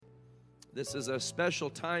This is a special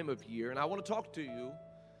time of year, and I want to talk to you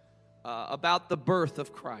about the birth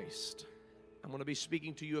of Christ. I'm going to be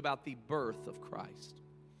speaking to you about the birth of Christ.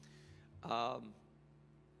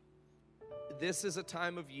 This is a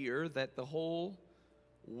time of year that the whole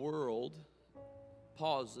world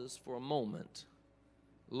pauses for a moment,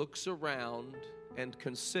 looks around, and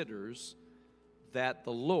considers that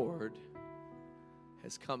the Lord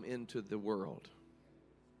has come into the world,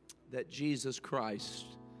 that Jesus Christ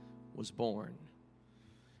was born.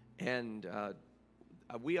 And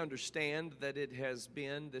we understand that it has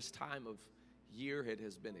been, this time of year, it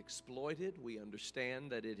has been exploited. We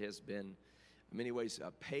understand that it has been, in many ways,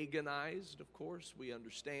 paganized, of course. We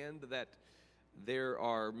understand that there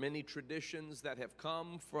are many traditions that have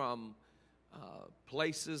come from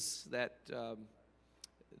places that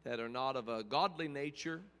are not of a godly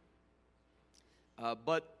nature.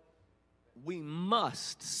 But we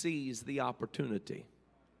must seize the opportunity.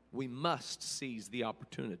 We must seize the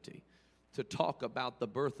opportunity to talk about the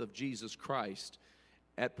birth of Jesus Christ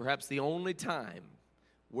at perhaps the only time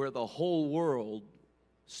where the whole world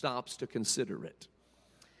stops to consider it.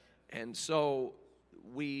 And so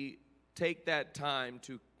we take that time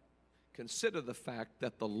to consider the fact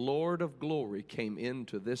that the Lord of glory came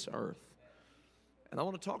into this earth. And I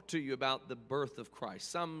want to talk to you about the birth of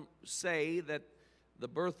Christ. Some say that the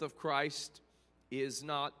birth of Christ is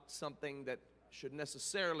not something that should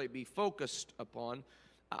necessarily be focused upon.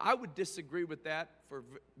 I would disagree with that for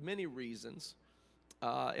many reasons.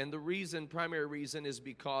 And the primary reason is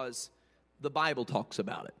because the Bible talks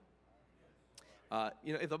about it.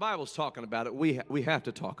 If the Bible's talking about it, we have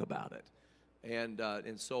to talk about it.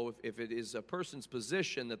 And so if it is a person's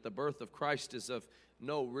position that the birth of Christ is of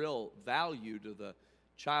no real value to the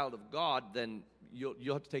child of God, then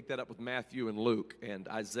you'll have to take that up with Matthew and Luke and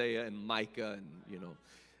Isaiah and Micah and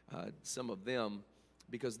some of them,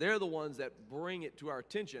 because they're the ones that bring it to our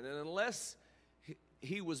attention. And unless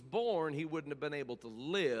he was born, he wouldn't have been able to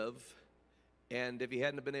live. And if he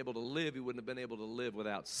hadn't been able to live, he wouldn't have been able to live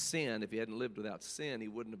without sin. If he hadn't lived without sin, he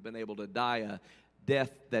wouldn't have been able to die a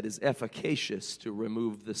death that is efficacious to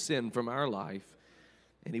remove the sin from our life.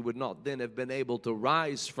 And he would not then have been able to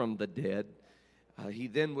rise from the dead. He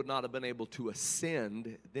then would not have been able to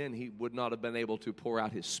ascend. Then he would not have been able to pour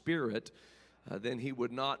out his Spirit. Then he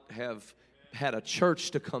would not have had a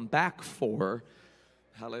church to come back for.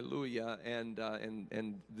 Hallelujah. And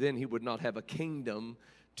then he would not have a kingdom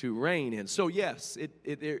to reign in. So yes,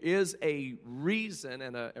 there is a reason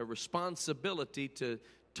and a responsibility to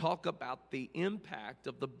talk about the impact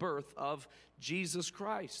of the birth of Jesus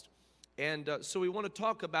Christ. And so we want to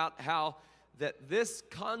talk about how that this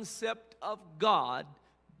concept of God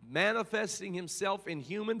manifesting himself in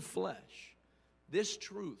human flesh, this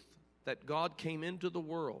truth that God came into the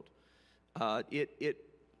world, it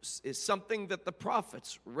is something that the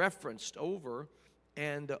prophets referenced over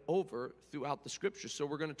and over throughout the Scriptures. So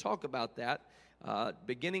we're going to talk about that,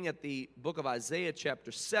 beginning at the book of Isaiah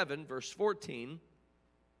chapter 7, verse 14,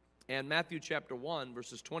 and Matthew chapter 1,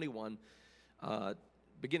 verses 21,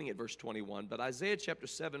 beginning at verse 21. But Isaiah chapter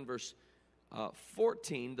 7, verse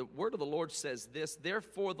 14, the word of the Lord says this: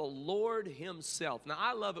 therefore the Lord himself. Now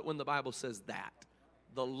I love it when the Bible says that.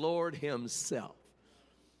 The Lord himself.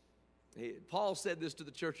 Paul said this to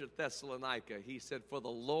the church at Thessalonica. He said, for the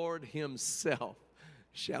Lord himself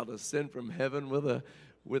shall descend from heaven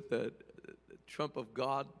with the trump of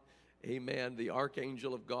God. Amen. The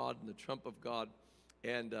archangel of God and the trump of God.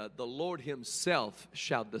 And the Lord himself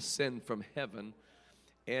shall descend from heaven.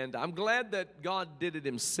 And I'm glad that God did it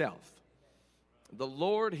himself. The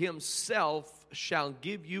Lord himself shall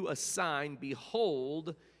give you a sign.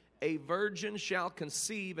 Behold, a virgin shall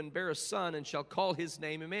conceive and bear a son, and shall call his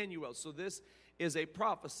name Emmanuel. So this is a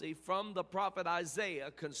prophecy from the prophet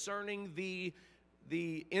Isaiah concerning the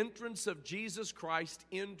entrance of Jesus Christ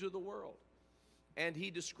into the world. And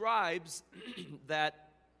he describes that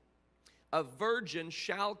a virgin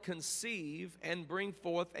shall conceive and bring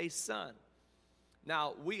forth a son.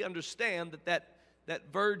 Now, we understand that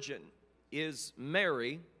virgin is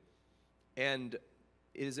Mary, and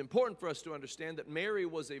it is important for us to understand that Mary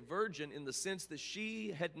was a virgin in the sense that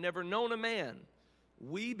she had never known a man.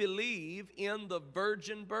 We believe in the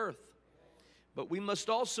virgin birth, but we must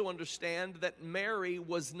also understand that Mary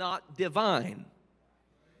was not divine.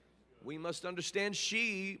 We must understand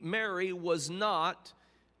Mary was not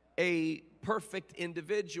a perfect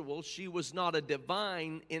individual. She was not a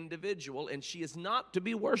divine individual, and she is not to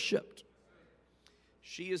be worshiped.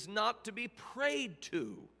 She is not to be prayed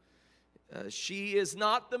to. She is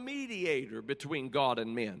not the mediator between God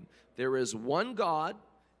and men. There is one God,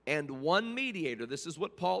 and one mediator. This is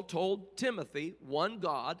what Paul told Timothy, one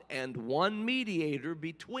God and one mediator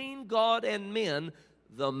between God and men,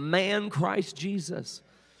 the man Christ Jesus.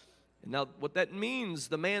 Now, what that means,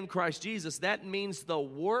 the man Christ Jesus, that means the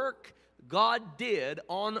work God did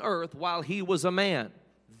on earth while he was a man.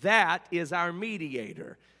 That is our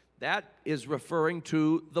mediator. That is referring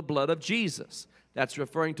to the blood of Jesus. That's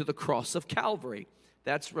referring to the cross of Calvary.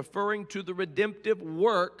 That's referring to the redemptive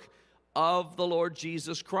work of the Lord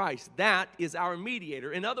Jesus Christ. That is our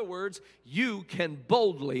mediator. In other words, you can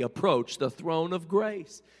boldly approach the throne of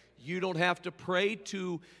grace. You don't have to pray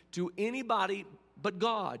to anybody but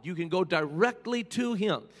God. You can go directly to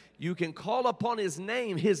Him. You can call upon His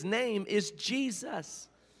name. His name is Jesus.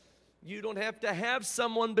 You don't have to have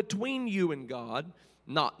someone between you and God,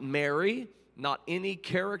 not Mary, not any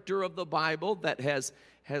character of the Bible that has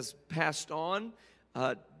passed on,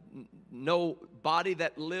 nobody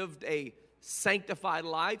that lived a sanctified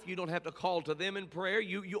life. You don't have to call to them in prayer.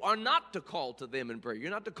 You are not to call to them in prayer.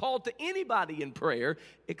 You're not to call to anybody in prayer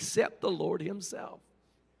except the Lord Himself.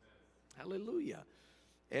 Hallelujah.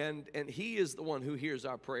 And He is the one who hears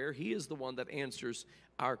our prayer. He is the one that answers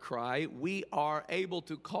our cry. We are able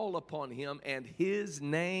to call upon Him, and His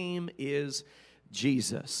name is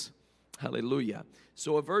Jesus. Hallelujah.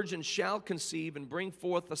 So a virgin shall conceive and bring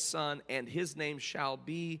forth a son, and his name shall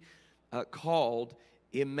be called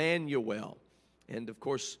Emmanuel. And of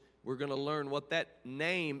course, we're going to learn what that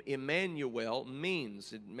name Emmanuel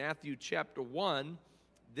means. In Matthew chapter 1,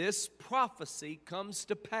 this prophecy comes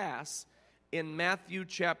to pass in Matthew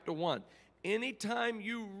chapter 1. Anytime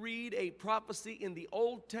you read a prophecy in the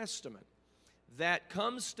Old Testament that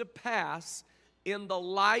comes to pass in the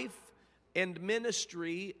life and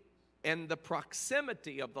ministry and the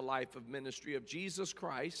proximity of the life of ministry of Jesus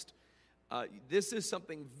Christ, this is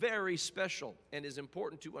something very special and is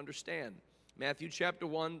important to understand. Matthew chapter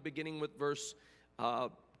 1, beginning with verse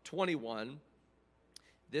 21.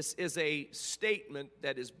 This is a statement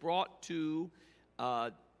that is brought to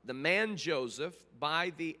the man Joseph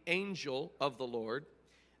by the angel of the Lord.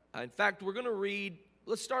 In fact, we're going to read,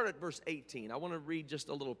 let's start at verse 18. I want to read just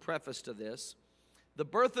a little preface to this. The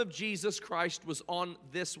birth of Jesus Christ was on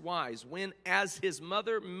this wise, when as his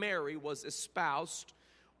mother Mary was espoused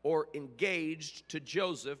or engaged to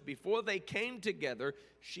Joseph, before they came together,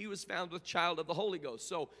 she was found with child of the Holy Ghost.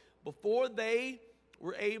 So before they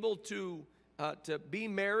were able to be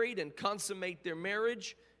married and consummate their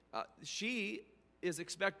marriage, she is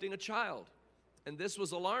expecting a child. And this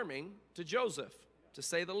was alarming to Joseph, to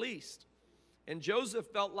say the least. And Joseph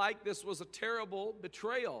felt like this was a terrible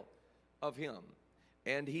betrayal of him.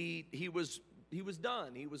 And he was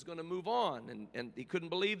done. He was going to move on. And he couldn't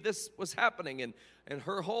believe this was happening. And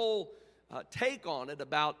her whole take on it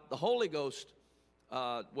about the Holy Ghost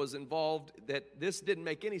was involved, that this didn't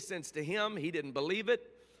make any sense to him. He didn't believe it.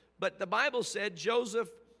 But the Bible said Joseph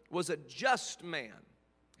was a just man.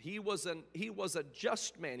 He was a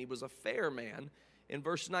just man. He was a fair man. In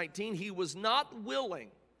verse 19, he was not willing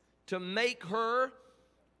to make her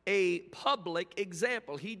a public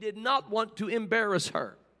example. He did not want to embarrass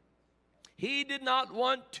her. He did not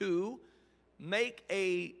want to make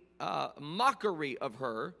a mockery of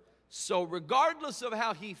her. So regardless of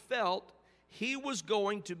how he felt, he was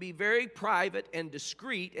going to be very private and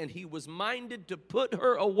discreet, and he was minded to put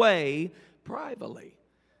her away privately.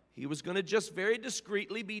 He was going to just very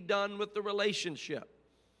discreetly be done with the relationship.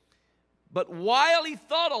 But while he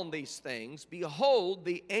thought on these things, behold,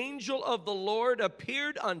 the angel of the Lord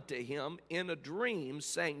appeared unto him in a dream,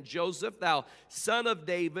 saying, Joseph, thou son of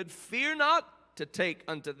David, fear not to take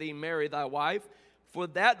unto thee Mary thy wife, for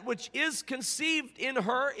that which is conceived in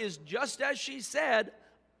her is just as she said,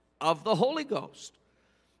 of the Holy Ghost.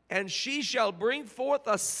 And she shall bring forth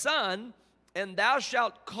a son, and thou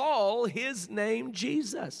shalt call his name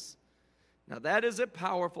Jesus. Now that is a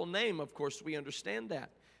powerful name, of course we understand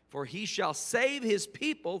that. For he shall save his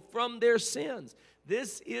people from their sins.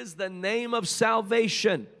 This is the name of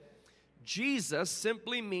salvation. Jesus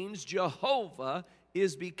simply means Jehovah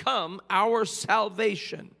is become our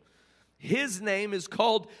salvation. His name is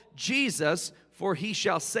called Jesus, for he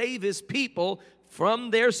shall save his people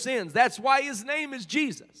from their sins. That's why his name is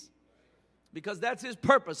Jesus. Because that's his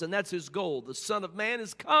purpose and that's his goal. The Son of Man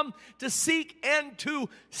has come to seek and to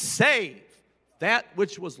save that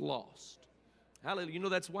which was lost. Hallelujah. You know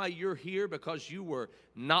that's why you're here, because you were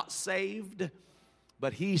not saved,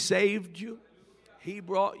 but he saved you. He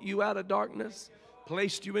brought you out of darkness,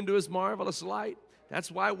 placed you into his marvelous light. That's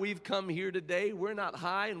why we've come here today. We're not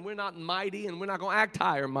high and we're not mighty, and we're not going to act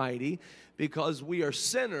high or mighty, because we are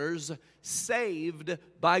sinners saved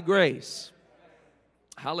by grace.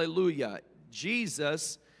 Hallelujah.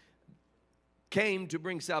 Jesus came to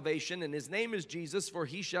bring salvation, and his name is Jesus, for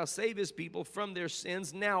he shall save his people from their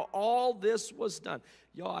sins. Now all this was done.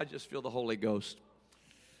 Y'all, I just feel the Holy Ghost.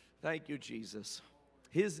 Thank you, Jesus.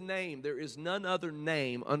 His name, there is none other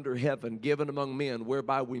name under heaven given among men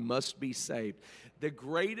whereby we must be saved. The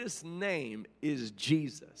greatest name is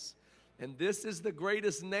Jesus. And this is the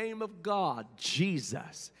greatest name of God,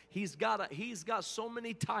 Jesus. He's got so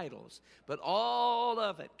many titles, but all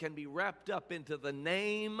of it can be wrapped up into the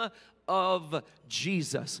name of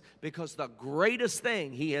Jesus, because the greatest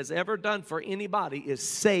thing he has ever done for anybody is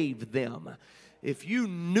save them. If you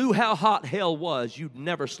knew how hot hell was, you'd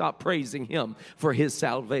never stop praising him for his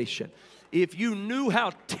salvation. If you knew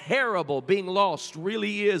how terrible being lost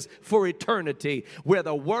really is for eternity, where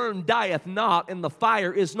the worm dieth not and the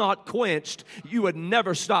fire is not quenched, you would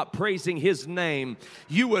never stop praising his name.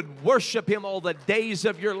 You would worship him all the days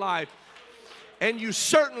of your life. And you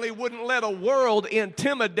certainly wouldn't let a world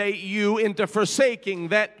intimidate you into forsaking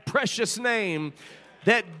that precious name,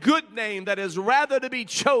 that good name that is rather to be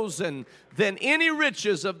chosen than any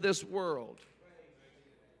riches of this world.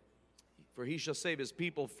 For he shall save his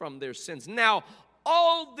people from their sins. Now,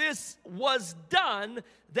 all this was done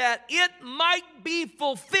that it might be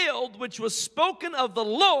fulfilled, which was spoken of the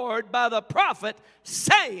Lord by the prophet,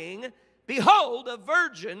 saying, Behold, a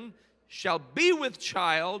virgin shall be with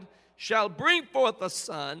child, shall bring forth a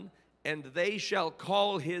son, and they shall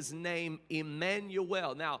call his name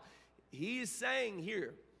Emmanuel. Now, he's saying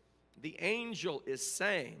here, the angel is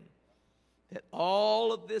saying that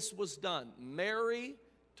all of this was done. Mary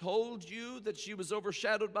told you that she was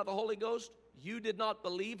overshadowed by the Holy Ghost. You did not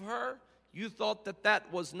believe her. You thought that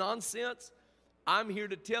that was nonsense. I'm here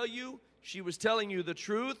to tell you, she was telling you the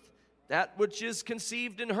truth. That which is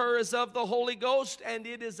conceived in her is of the Holy Ghost, and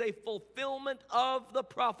it is a fulfillment of the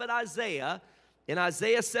prophet Isaiah. In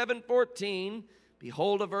Isaiah 7:14,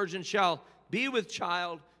 Behold, a virgin shall be with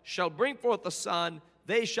child, shall bring forth a son,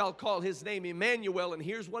 they shall call his name Emmanuel. And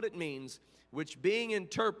here's what it means, which being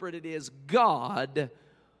interpreted is God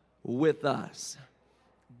with us.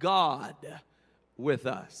 God with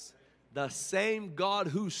us. The same God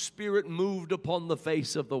whose Spirit moved upon the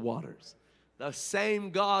face of the waters. The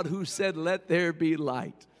same God who said, let there be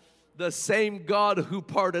light. The same God who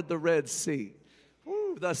parted the Red Sea.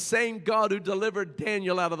 The same God who delivered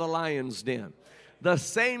Daniel out of the lion's den. The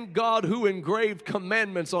same God who engraved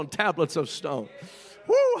commandments on tablets of stone.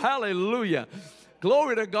 Woo, hallelujah.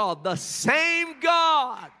 Glory to God. The same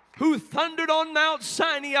God who thundered on Mount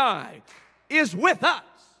Sinai is with us.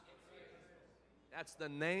 That's the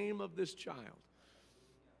name of this child.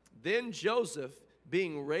 Then Joseph,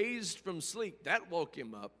 being raised from sleep, that woke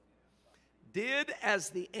him up, did as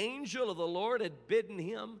the angel of the Lord had bidden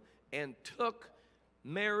him, and took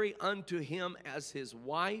Mary unto him as his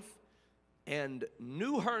wife, and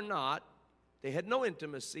knew her not. They had no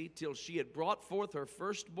intimacy till she had brought forth her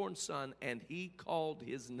firstborn son, and he called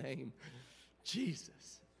his name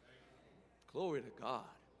Jesus. Glory to God.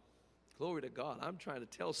 Glory to God. I'm trying to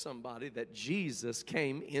tell somebody that Jesus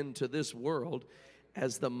came into this world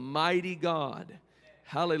as the mighty God.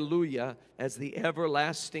 Hallelujah, as the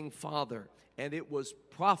everlasting Father. And it was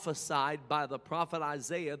prophesied by the prophet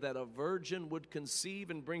Isaiah that a virgin would conceive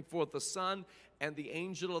and bring forth a son. And the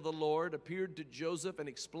angel of the Lord appeared to Joseph and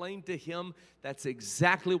explained to him that's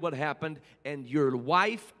exactly what happened. And your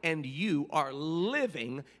wife and you are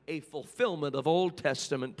living a fulfillment of Old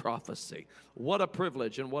Testament prophecy. What a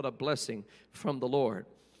privilege and what a blessing from the Lord.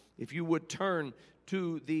 If you would turn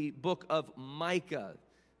to the book of Micah,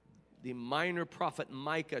 the minor prophet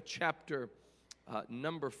Micah, chapter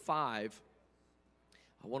number 5.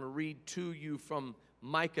 I want to read to you from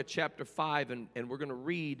Micah chapter 5, and we're going to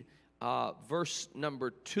read verse number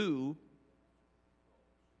 2.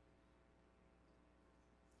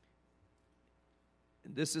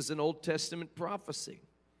 And this is an Old Testament prophecy.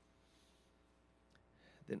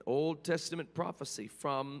 An Old Testament prophecy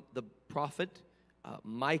from the prophet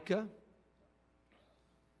Micah.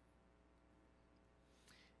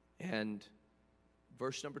 And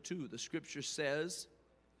verse number 2, the scripture says,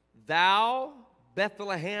 Thou,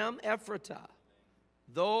 Bethlehem Ephratah,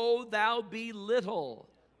 though thou be little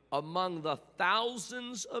among the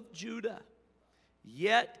thousands of Judah,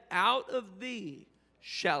 yet out of thee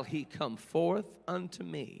shall he come forth unto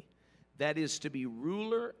me, that is to be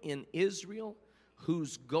ruler in Israel,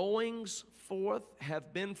 whose goings forth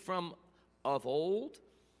have been from of old,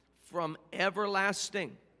 from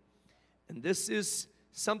everlasting. And this is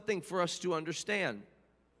something for us to understand,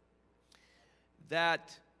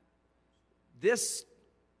 that this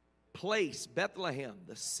place, Bethlehem,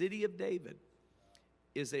 the city of David,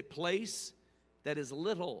 is a place that is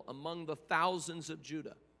little among the thousands of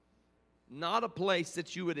Judah. not a place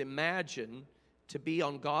that you would imagine to be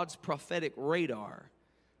on God's prophetic radar,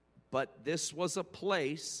 but this was a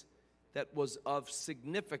place that was of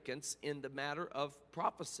significance in the matter of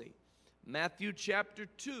prophecy. Matthew chapter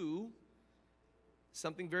 2,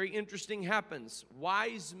 something very interesting happens.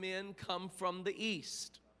 Wise men come from the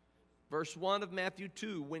east. Verse 1 of Matthew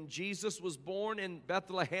 2, when Jesus was born in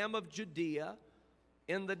Bethlehem of Judea,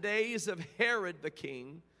 in the days of Herod the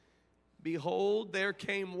king, behold, there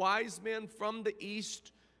came wise men from the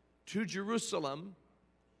east to Jerusalem,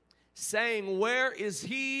 saying, where is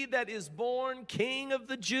he that is born King of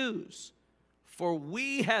the Jews? For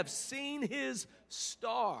we have seen his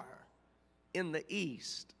star in the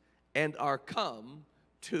east and are come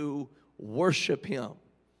to worship him.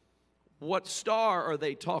 What star are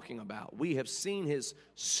they talking about? We have seen his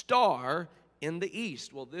star in the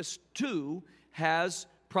east. Well, this too has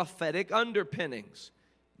prophetic underpinnings.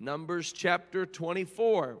 Numbers chapter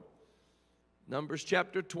 24. Numbers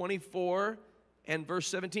chapter 24 and verse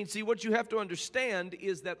 17. See, what you have to understand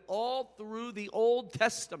is that all through the Old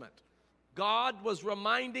Testament, God was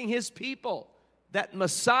reminding his people that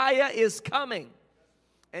Messiah is coming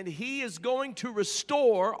and he is going to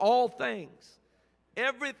restore all things.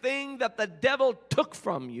 Everything that the devil took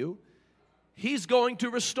from you, he's going to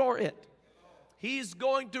restore it. He's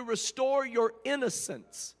going to restore your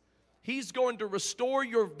innocence. He's going to restore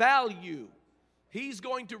your value. He's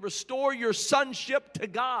going to restore your sonship to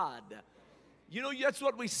God. You know, that's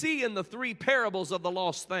what we see in the three parables of the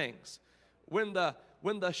lost things. When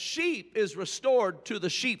the sheep is restored to the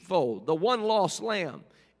sheepfold, the one lost lamb,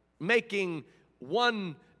 making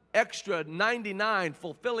one extra 99,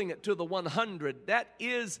 fulfilling it to the 100, that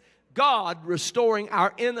is God restoring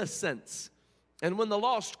our innocence. And when the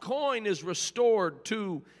lost coin is restored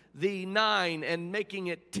to the 9 and making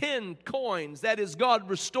it 10 coins, that is God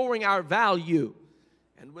restoring our value.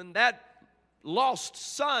 And when that lost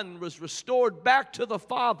son was restored back to the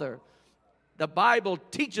father, the Bible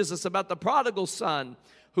teaches us about the prodigal son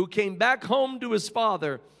who came back home to his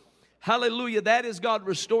father. Hallelujah, that is God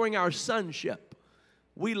restoring our sonship.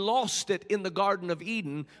 We lost it in the Garden of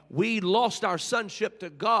Eden. We lost our sonship to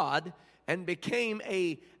God and became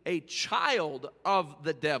a child of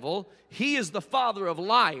the devil. He is the father of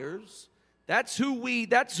liars. That's who we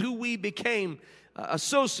became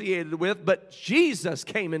associated with. But Jesus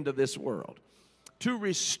came into this world to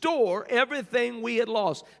restore everything we had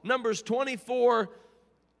lost. Numbers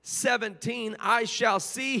 24:17, I shall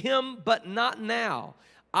see him, but not now.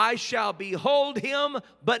 I shall behold him,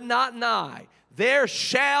 but not nigh. There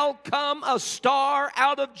shall come a star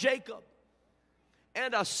out of Jacob,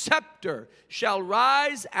 and a scepter shall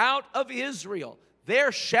rise out of Israel.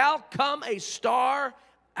 There shall come a star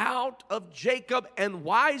out of Jacob. And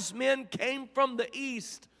wise men came from the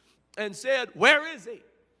east and said, where is he?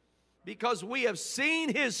 Because we have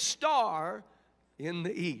seen his star in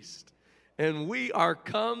the east, and we are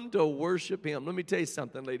come to worship him. Let me tell you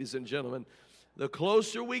something, ladies and gentlemen. The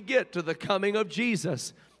closer we get to the coming of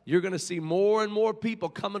Jesus, you're going to see more and more people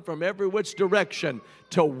coming from every which direction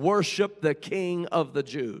to worship the King of the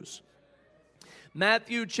Jews.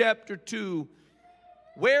 Matthew chapter 2,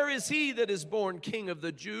 where is he that is born King of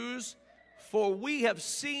the Jews? For we have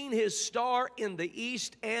seen his star in the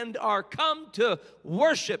east and are come to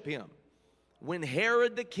worship him. When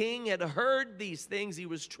Herod the king had heard these things, he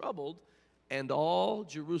was troubled, and all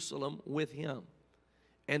Jerusalem with him.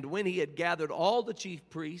 And when he had gathered all the chief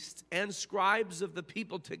priests and scribes of the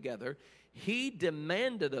people together, he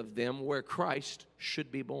demanded of them where Christ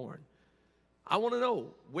should be born. I want to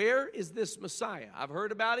know, where is this Messiah? I've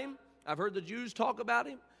heard about him. I've heard the Jews talk about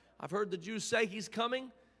him. I've heard the Jews say he's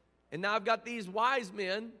coming. And now I've got these wise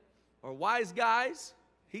men, or wise guys.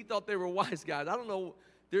 He thought they were wise guys. I don't know.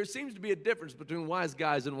 There seems to be a difference between wise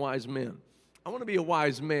guys and wise men. I want to be a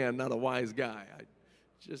wise man, not a wise guy,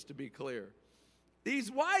 just to be clear.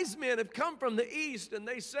 These wise men have come from the east, and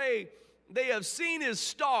they say they have seen his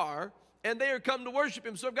star, and they are come to worship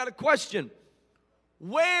him. So I've got a question.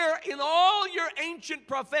 Where in all your ancient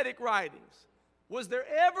prophetic writings was there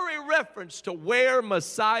ever a reference to where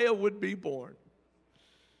Messiah would be born?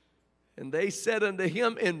 And they said unto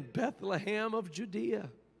him, in Bethlehem of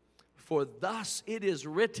Judea. For thus it is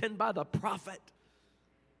written by the prophet.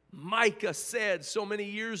 Micah said so many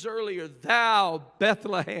years earlier, thou,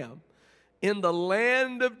 Bethlehem, in the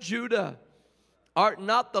land of Judah, art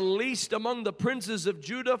not the least among the princes of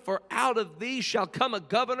Judah, for out of thee shall come a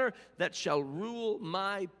governor that shall rule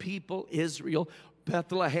my people Israel.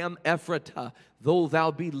 Bethlehem Ephratah, though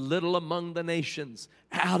thou be little among the nations,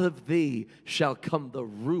 out of thee shall come the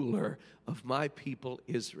ruler of my people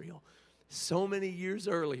Israel. So many years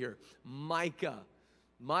earlier, Micah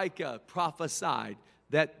Micah prophesied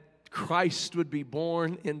that Christ would be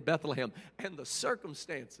born in Bethlehem. And the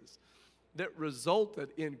circumstances that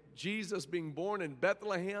resulted in Jesus being born in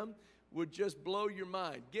Bethlehem would just blow your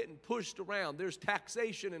mind. Getting pushed around. There's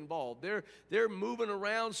taxation involved. They're moving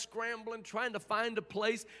around, scrambling, trying to find a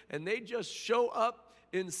place, and they just show up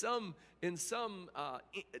in some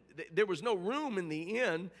there was no room in the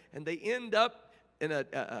inn, and they end up in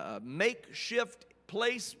a makeshift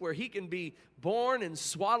place where he can be born and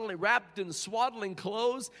wrapped in swaddling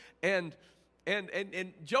clothes. And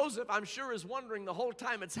Joseph, I'm sure, is wondering the whole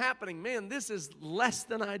time it's happening, man, this is less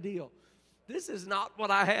than ideal. This is not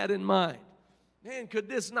what I had in mind. Man, could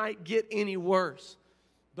this night get any worse?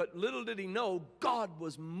 But little did he know, God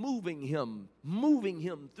was moving him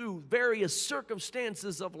through various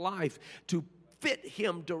circumstances of life to fit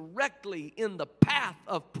him directly in the path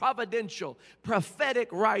of providential, prophetic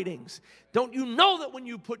writings. Don't you know that when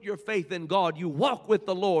you put your faith in God, you walk with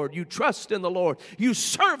the Lord, you trust in the Lord, you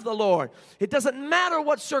serve the Lord? It doesn't matter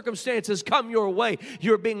what circumstances come your way.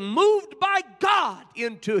 You're being moved by God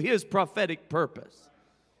into His prophetic purpose.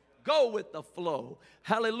 Go with the flow.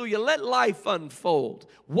 Hallelujah. Let life unfold.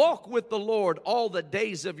 Walk with the Lord all the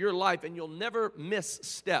days of your life, and you'll never miss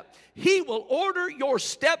step. He will order your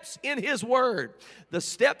steps in His word. The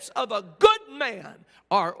steps of a good man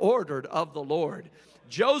are ordered of the Lord.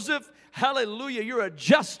 Joseph, hallelujah, you're a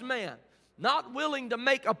just man. Not willing to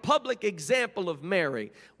make a public example of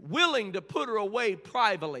Mary, willing to put her away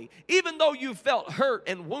privately. Even though you felt hurt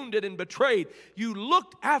and wounded and betrayed, you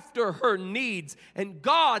looked after her needs, and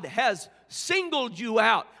God has singled you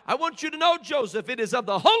out. I want you to know, Joseph, it is of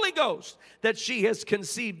the Holy Ghost that she has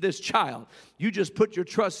conceived this child. You just put your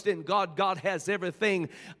trust in God. God has everything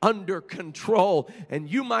under control, and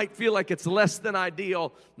you might feel like it's less than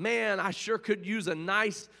ideal. Man, I sure could use a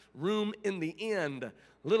nice room in the inn.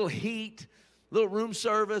 Little heat, little room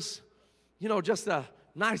service, just a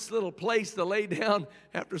nice little place to lay down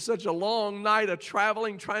after such a long night of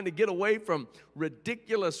traveling, trying to get away from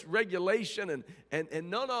ridiculous regulation. And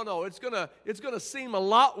no, it's gonna seem a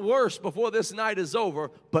lot worse before this night is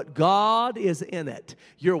over, but God is in it.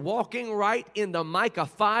 You're walking right into Micah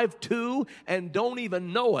 5:2 and don't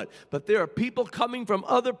even know it. But there are people coming from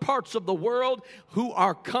other parts of the world who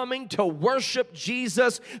are coming to worship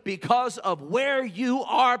Jesus because of where you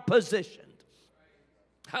are positioned.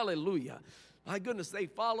 Hallelujah. My goodness, they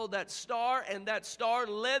followed that star, and that star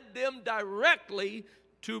led them directly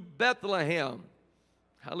to Bethlehem.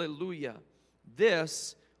 Hallelujah.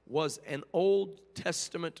 This was an Old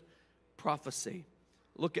Testament prophecy.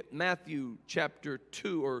 Look at Matthew chapter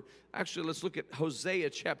 2, or actually let's look at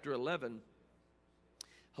Hosea chapter 11.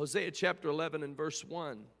 Hosea chapter 11 and verse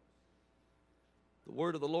 1. The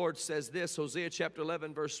word of the Lord says this, Hosea chapter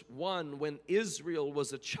 11 verse 1, when Israel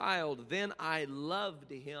was a child, then I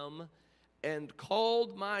loved him and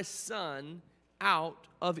called my son out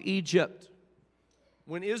of Egypt.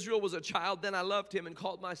 When Israel was a child, then I loved him and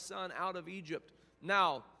called my son out of Egypt.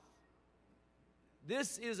 Now,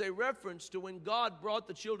 this is a reference to when God brought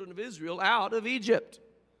the children of Israel out of Egypt.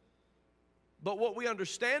 But what we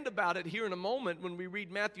understand about it here in a moment, when we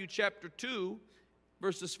read Matthew chapter 2,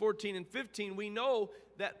 verses 14 and 15, we know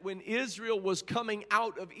that when Israel was coming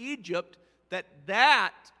out of Egypt,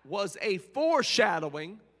 that was a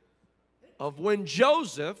foreshadowing of when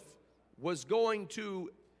Joseph was going to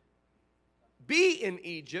be in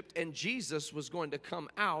Egypt and Jesus was going to come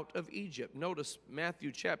out of Egypt. Notice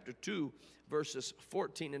Matthew chapter 2, verses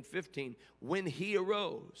 14 and 15. When he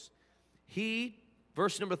arose,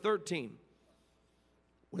 verse number 13,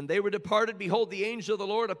 when they were departed, behold, the angel of the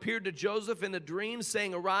Lord appeared to Joseph in a dream,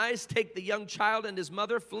 saying, arise, take the young child and his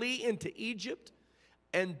mother, flee into Egypt,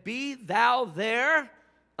 and be thou there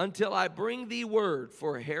until I bring thee word,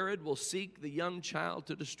 for Herod will seek the young child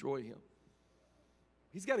to destroy him.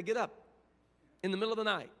 He's got to get up in the middle of the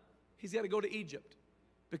night. He's got to go to Egypt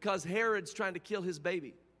because Herod's trying to kill his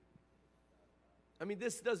baby. I mean,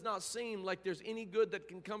 this does not seem like there's any good that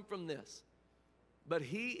can come from this. But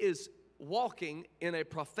he is walking in a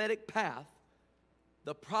prophetic path.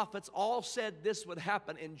 The prophets all said this would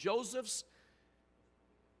happen, and Joseph's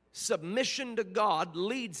submission to God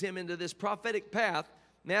leads him into this prophetic path.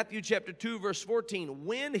 Matthew chapter 2, verse 14.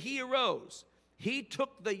 When he arose, he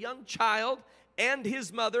took the young child and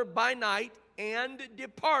his mother by night and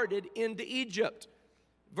departed into Egypt.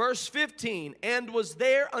 Verse 15. And was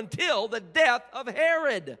there until the death of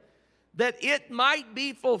Herod, that it might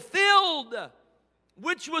be fulfilled,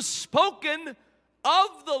 which was spoken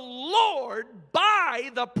of the Lord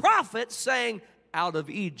by the prophet, saying, out of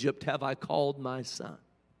Egypt have I called my son.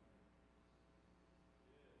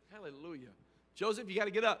 Hallelujah. Joseph, you got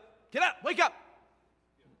to get up. Get up. Wake up.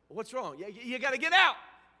 What's wrong? You got to get out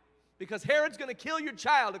because Herod's going to kill your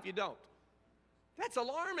child if you don't. That's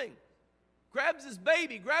alarming. Grabs his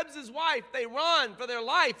baby, grabs his wife. They run for their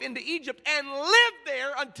life into Egypt and live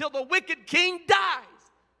there until the wicked king dies.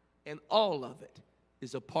 And all of it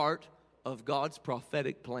is a part of God's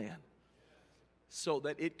prophetic plan, so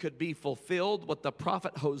that it could be fulfilled what the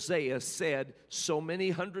prophet Hosea said so many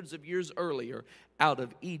hundreds of years earlier, out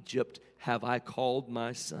of Egypt have I called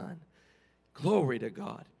my son. Glory to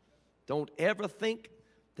God. Don't ever think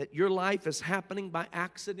that your life is happening by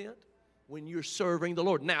accident when you're serving the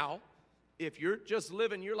Lord. Now, if you're just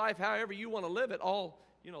living your life however you want to live it,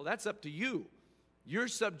 that's up to you. You're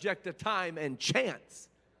subject to time and chance.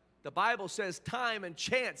 The Bible says time and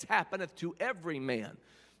chance happeneth to every man.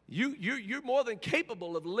 You're more than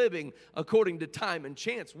capable of living according to time and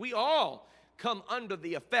chance. We all come under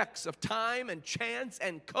the effects of time and chance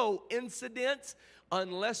and coincidence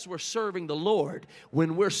unless we're serving the Lord.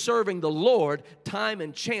 When we're serving the Lord, time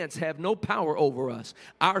and chance have no power over us.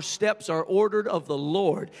 Our steps are ordered of the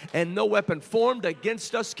Lord, and no weapon formed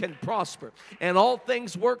against us can prosper. And all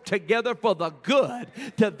things work together for the good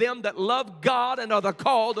to them that love God and are the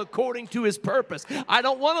called according to His purpose. I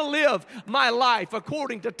don't want to live my life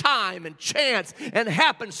according to time and chance and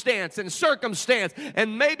happenstance and circumstance,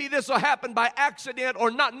 and maybe this will happen by accident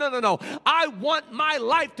or not. No. I want my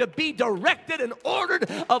life to be directed and ordered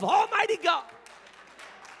of Almighty God.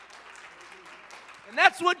 And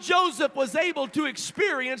that's what Joseph was able to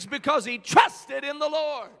experience because he trusted in the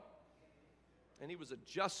Lord. And he was a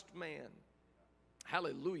just man.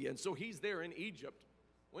 Hallelujah. And so he's there in Egypt.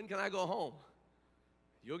 When can I go home?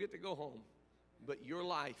 You'll get to go home. But your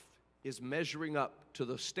life is measuring up to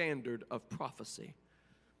the standard of prophecy.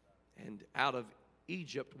 And out of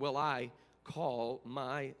Egypt will I call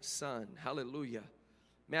my son. Hallelujah.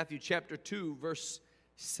 Matthew chapter 2, verse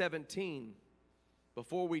 17.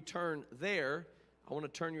 Before we turn there, I want to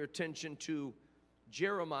turn your attention to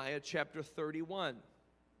Jeremiah chapter 31.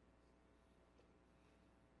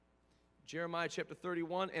 Jeremiah chapter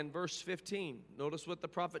 31 and verse 15. Notice what the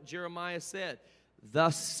prophet Jeremiah said.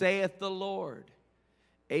 Thus saith the Lord,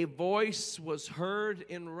 a voice was heard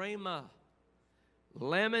in Ramah,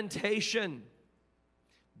 lamentation,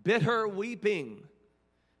 bitter weeping,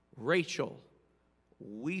 Rachel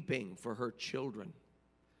weeping for her children,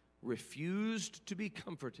 refused to be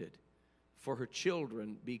comforted for her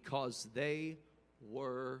children because they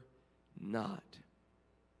were not.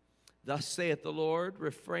 Thus saith the Lord,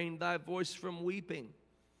 refrain thy voice from weeping,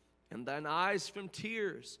 and thine eyes from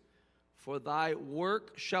tears, for thy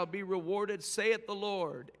work shall be rewarded, saith the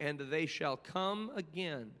Lord, and they shall come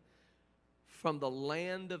again from the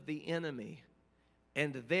land of the enemy,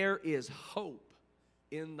 and there is hope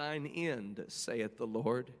in thine end, saith the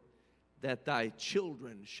Lord, that thy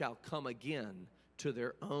children shall come again to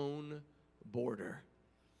their own border.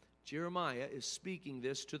 Jeremiah is speaking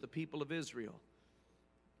this to the people of Israel.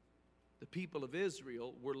 The people of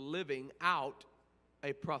Israel were living out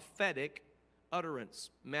a prophetic utterance.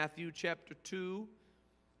 Matthew chapter 2,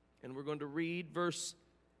 and we're going to read verse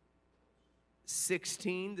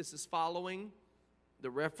 16. This is following the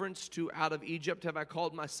reference to out of Egypt have I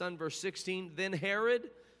called my son, verse 16. Then Herod,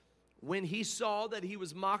 when he saw that he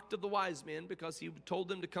was mocked of the wise men, because he told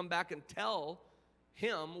them to come back and tell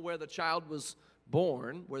him where the child was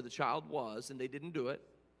born, where the child was, and they didn't do it.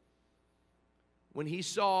 When he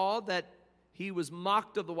saw that he was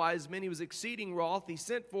mocked of the wise men, he was exceeding wroth. He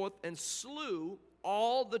sent forth and slew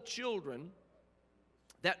all the children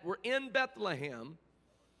that were in Bethlehem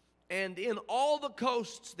and in all the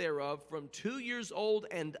coasts thereof, from 2 years old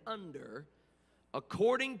and under,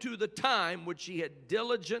 according to the time which he had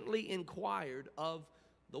diligently inquired of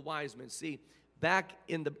the wise men. See, back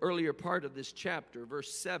in the earlier part of this chapter,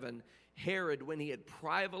 verse 7, Herod, when he had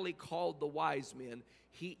privately called the wise men,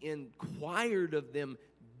 he inquired of them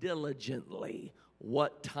diligently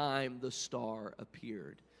what time the star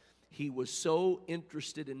appeared. He was so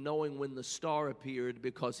interested in knowing when the star appeared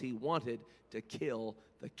because he wanted to kill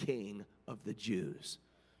the king of the Jews.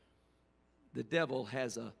 The devil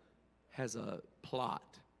has a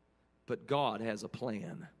plot, but God has a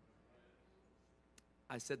plan.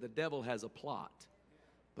 I said the devil has a plot,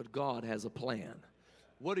 but God has a plan.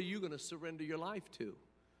 What are you going to surrender your life to?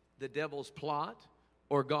 The devil's plot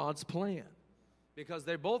or God's plan? Because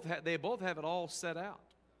they both have it all set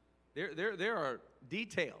out. There are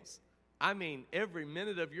details. I mean, every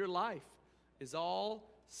minute of your life is all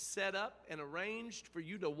set up and arranged for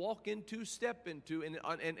you to walk into, step into,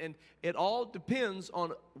 and it all depends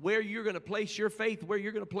on where you're going to place your faith, where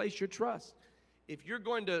you're going to place your trust. If you're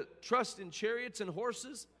going to trust in chariots and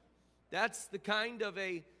horses, that's the kind of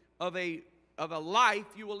a of a life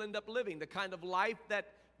you will end up living, the kind of life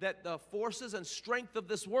that the forces and strength of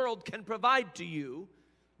this world can provide to you.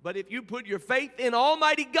 But if you put your faith in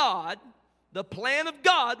Almighty God, the plan of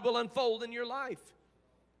God will unfold in your life.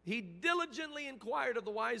 He diligently inquired of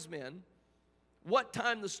the wise men what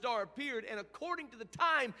time the star appeared, and according to the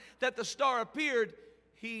time that the star appeared,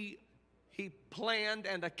 he planned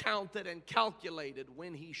and accounted and calculated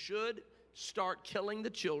when he should start killing the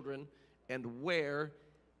children and where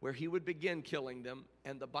he would begin killing them.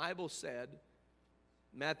 And the Bible said,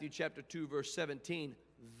 Matthew chapter 2, verse 17,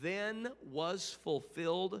 then was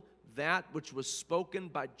fulfilled that which was spoken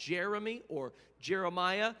by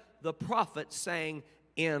Jeremiah the prophet, saying,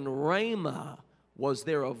 in Ramah was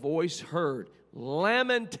there a voice heard,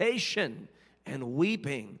 lamentation and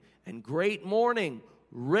weeping and great mourning,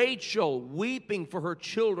 Rachel weeping for her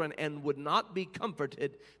children and would not be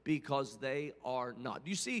comforted because they are not.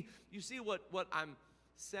 You see what I'm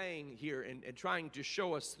saying here and trying to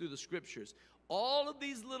show us through the scriptures. All of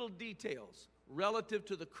these little details relative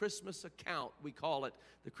to the Christmas account, we call it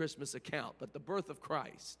the Christmas account, but the birth of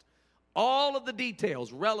Christ, all of the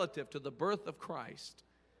details relative to the birth of Christ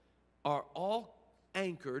are all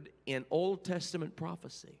anchored in Old Testament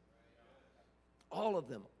prophecy. All of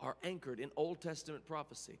them are anchored in Old Testament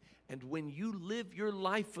prophecy. And when you live your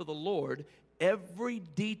life for the Lord, every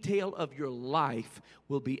detail of your life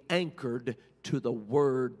will be anchored to the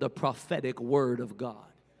word, the prophetic word of God.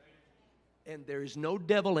 And there is no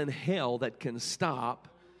devil in hell that can stop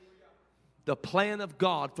the plan of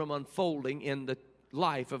God from unfolding in the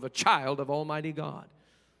life of a child of Almighty God.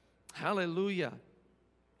 Hallelujah.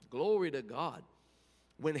 Glory to God.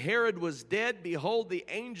 When Herod was dead, behold, the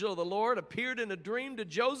angel of the Lord appeared in a dream to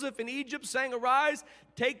Joseph in Egypt, saying, arise,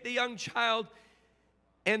 take the young child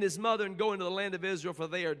and his mother and go into the land of Israel, for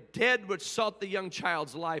they are dead which sought the young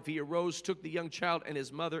child's life. He arose, took the young child and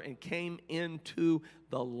his mother, and came into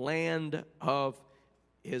the land of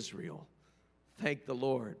Israel. Thank the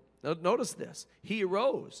Lord. Now, notice this. He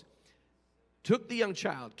arose, took the young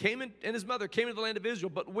child, and his mother came into the land of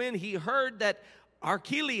Israel. But when he heard that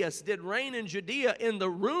Archelaus did reign in Judea in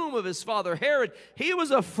the room of his father Herod, he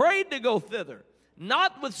was afraid to go thither.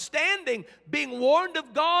 Notwithstanding, being warned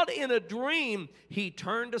of God in a dream, he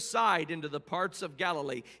turned aside into the parts of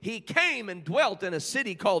Galilee. He came and dwelt in a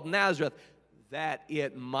city called Nazareth, that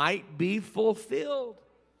it might be fulfilled,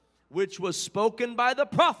 which was spoken by the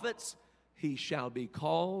prophets, he shall be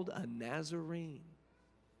called a Nazarene.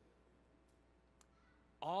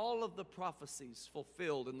 All of the prophecies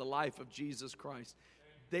fulfilled in the life of Jesus Christ,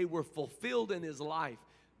 they were fulfilled in his life.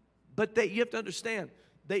 But you have to understand,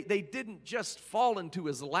 they didn't just fall into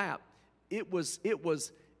his lap. It was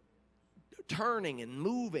turning and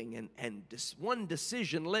moving, and one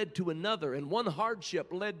decision led to another, and one hardship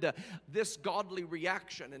led to this godly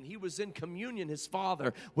reaction. And he was in communion. His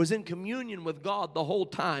father was in communion with God the whole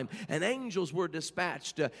time, and angels were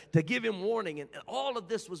dispatched to give him warning, and all of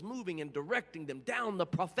this was moving and directing them down the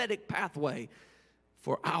prophetic pathway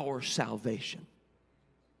for our salvation.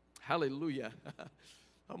 Hallelujah.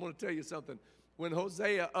 I'm going to tell you something. When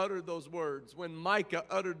Hosea uttered those words, when Micah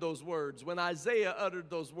uttered those words, when Isaiah uttered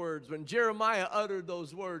those words, when Jeremiah uttered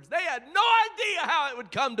those words, they had no idea how it would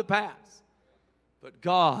come to pass. But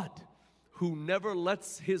God, who never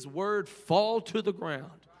lets his word fall to the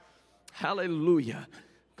ground, hallelujah,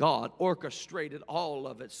 God orchestrated all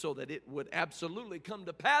of it so that it would absolutely come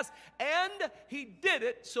to pass, and he did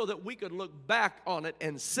it so that we could look back on it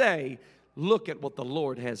and say, look at what the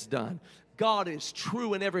Lord has done. God is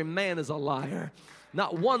true and every man is a liar.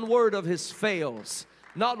 Not one word of his fails.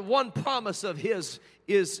 Not one promise of his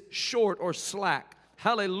is short or slack.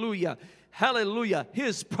 Hallelujah. Hallelujah.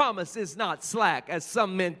 His promise is not slack, as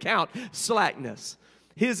some men count slackness.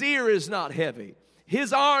 His ear is not heavy.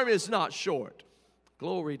 His arm is not short.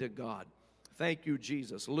 Glory to God. Thank you,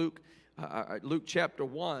 Jesus. Luke chapter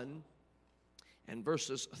 1 and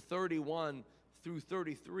verses 31 through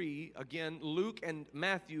 33. Again, Luke and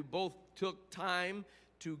Matthew both took time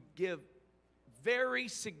to give very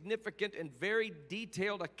significant and very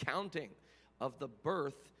detailed accounting of the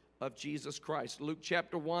birth of Jesus Christ. Luke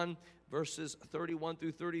chapter 1, verses 31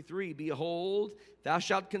 through 33. Behold, thou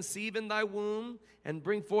shalt conceive in thy womb, and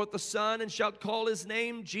bring forth a son, and shalt call his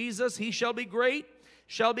name Jesus. He shall be great,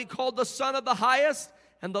 shall be called the Son of the Highest,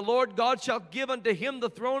 and the Lord God shall give unto him the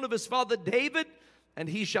throne of his father David, and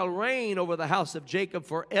he shall reign over the house of Jacob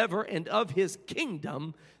forever, and of his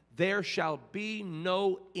kingdom there shall be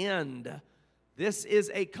no end. This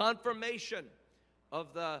is a confirmation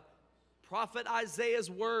of the prophet Isaiah's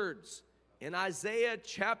words in Isaiah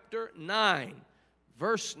chapter 9,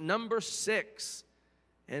 verse number 6.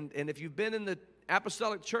 And if you've been in the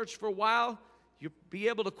apostolic church for a while, you'll be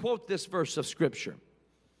able to quote this verse of Scripture.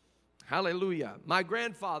 Hallelujah. My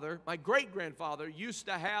great-grandfather used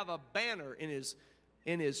to have a banner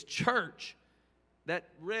in his church that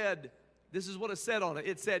read, this is what it said on it.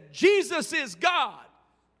 It said, Jesus is God,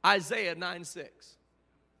 Isaiah 9:6.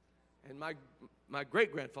 And my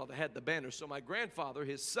great-grandfather had the banner, so my grandfather,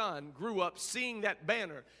 his son, grew up seeing that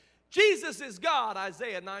banner. Jesus is God,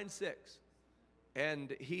 Isaiah 9:6.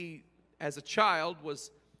 And he, as a child,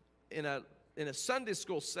 was in a Sunday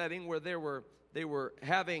school setting where they were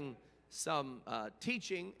having some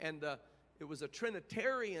teaching, and it was a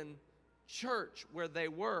Trinitarian church where they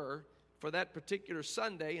were for that particular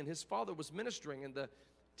Sunday, and his father was ministering, and the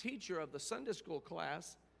teacher of the Sunday school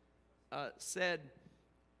class said,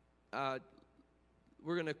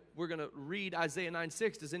 we're gonna read Isaiah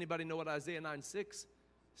 9:6. Does anybody know what Isaiah 9:6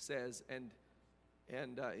 says? And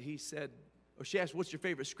he said, or she asked, what's your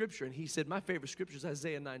favorite scripture? And he said, my favorite scripture is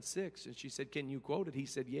Isaiah 9:6. And she said, can you quote it? He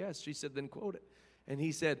said, yes. She said, then quote it. And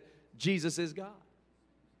he said, Jesus is God.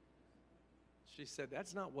 She said,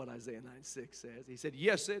 that's not what Isaiah 9:6 says. He said,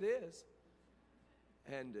 yes, it is.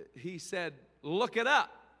 And he said, look it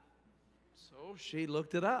up. So she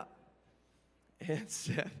looked it up and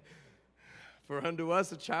said, for unto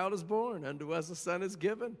us a child is born, unto us a son is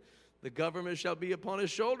given. The government shall be upon his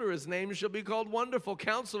shoulder. His name shall be called Wonderful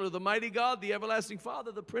Counselor, the Mighty God, the Everlasting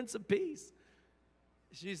Father, the Prince of Peace.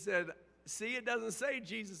 She said, see, it doesn't say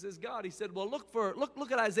Jesus is God. He said, well,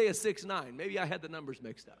 look at Isaiah 6:9. Maybe I had the numbers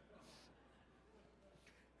mixed up.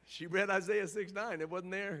 She read Isaiah 6:9. It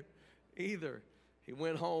wasn't there either. He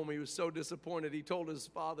went home. He was so disappointed. He told his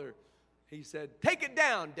father, he said, take it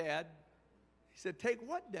down, Dad. He said, take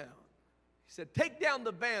what down? He said, take down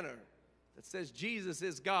the banner that says Jesus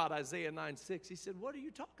is God, Isaiah 9:6. He said, what are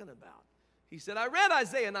you talking about? He said, I read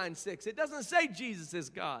Isaiah 9:6. It doesn't say Jesus is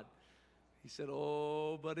God. He said,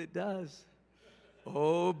 oh, but it does.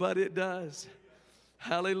 Oh, but it does.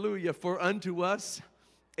 Hallelujah. For unto us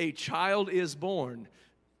a child is born.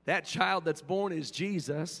 That child that's born is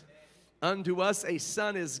Jesus. Unto us a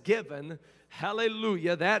son is given.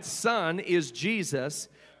 Hallelujah. That son is Jesus.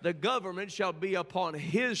 The government shall be upon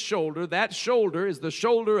his shoulder. That shoulder is the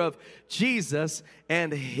shoulder of Jesus,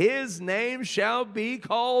 and his name shall be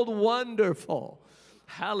called Wonderful.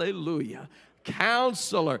 Hallelujah.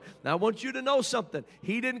 Counselor. Now I want you to know something.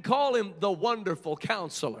 He didn't call him the Wonderful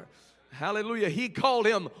Counselor. Hallelujah. He called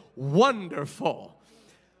him Wonderful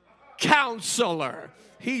Counselor.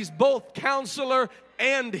 He's both Counselor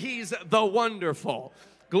and he's the Wonderful.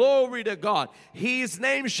 Glory to God. His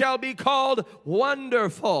name shall be called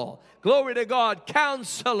Wonderful. Glory to God.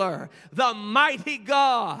 Counselor, the Mighty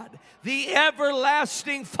God, the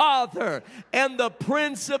Everlasting Father, and the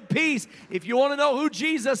Prince of Peace. If you want to know who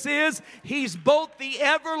Jesus is, he's both the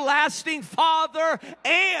Everlasting Father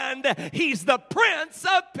and he's the Prince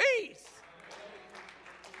of Peace.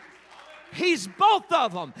 He's both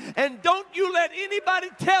of them. And don't you let anybody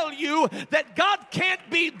tell you that God can't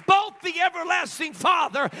be both the Everlasting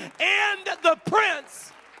Father and the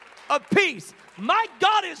Prince of Peace. My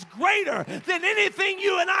God is greater than anything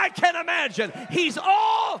you and I can imagine. He's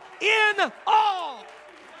all in all.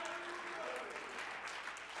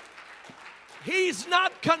 He's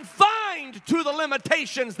not confined to the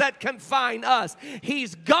limitations that confine us.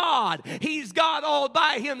 He's God. He's God all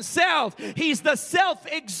by himself. He's the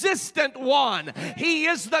self-existent one. He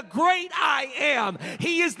is the great I am.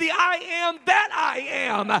 He is the I am that I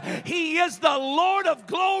am. He is the Lord of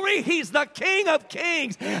glory. He's the King of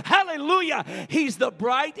kings. Hallelujah. He's the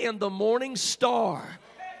bright and the morning star.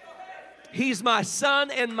 He's my sun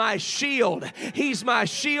and my shield. He's my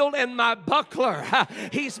shield and my buckler.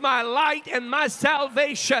 He's my light and my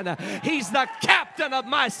salvation. He's the captain of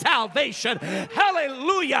my salvation.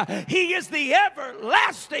 Hallelujah. He is the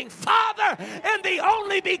everlasting Father and the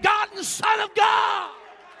only begotten Son of God.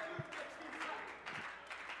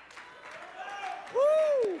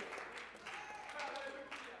 Woo.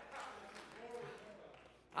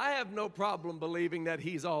 I have no problem believing that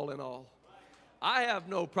he's all in all. I have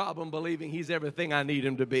no problem believing he's everything I need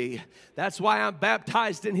him to be. That's why I'm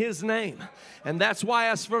baptized in his name. And that's why,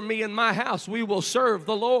 as for me and my house, we will serve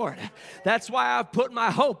the Lord. That's why I've put my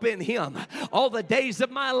hope in him all the days of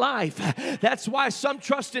my life. That's why some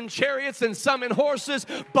trust in chariots and some in horses,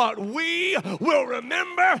 but we will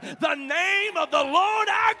remember the name of the Lord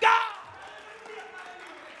our God.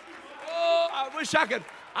 Oh, I wish I could.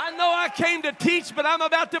 I know I came to teach, but I'm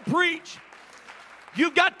about to preach.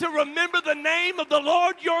 You've got to remember the name of the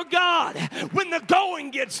Lord your God. When the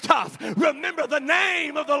going gets tough, remember the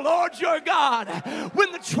name of the Lord your God.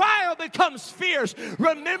 When the trial becomes fierce,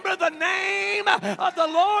 remember the name of the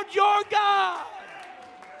Lord your God.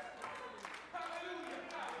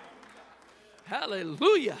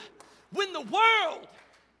 Hallelujah. When the world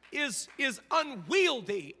is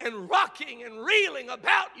unwieldy and rocking and reeling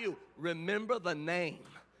about you, remember the name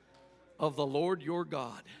of the Lord your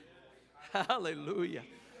God. Hallelujah.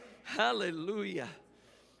 Hallelujah.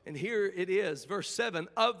 And here it is, verse 7,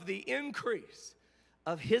 of the increase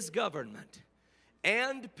of his government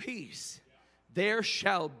and peace there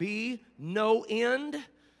shall be no end,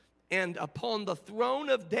 and upon the throne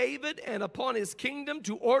of David and upon his kingdom,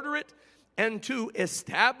 to order it and to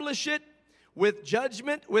establish it with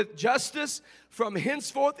judgment, with justice, from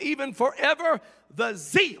henceforth even forever. The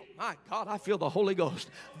zeal, my God, I feel the Holy Ghost.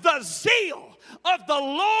 The zeal of the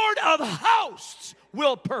Lord of hosts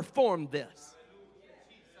will perform this.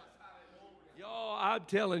 Y'all, I'm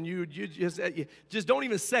telling you, you just don't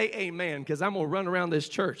even say amen, because I'm going to run around this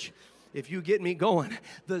church. If you get me going,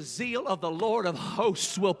 the zeal of the Lord of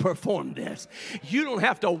hosts will perform this. You don't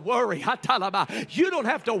have to worry. You don't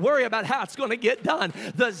have to worry about how it's going to get done.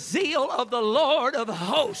 The zeal of the Lord of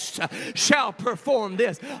hosts shall perform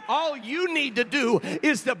this. All you need to do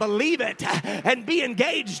is to believe it and be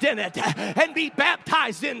engaged in it and be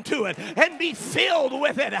baptized into it and be filled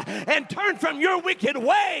with it and turn from your wicked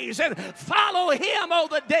ways and follow him all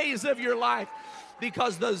the days of your life,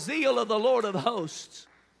 because the zeal of the Lord of hosts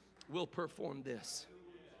will perform this.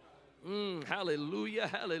 Hallelujah,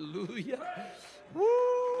 hallelujah.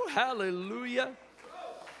 Woo, hallelujah.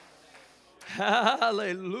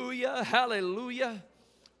 Hallelujah, hallelujah.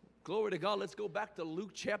 Glory to God. Let's go back to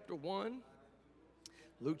Luke chapter 1.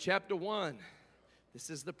 Luke chapter 1. This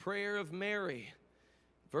is the prayer of Mary.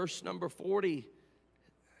 Verse number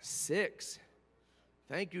 46.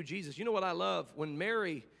 Thank you, Jesus. You know what I love? When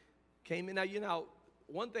Mary came in, now,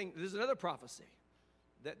 one thing, there's another prophecy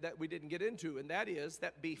that we didn't get into, and that is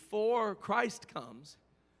that before Christ comes,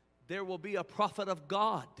 there will be a prophet of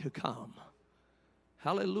God to come.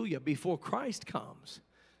 Hallelujah. Before Christ comes,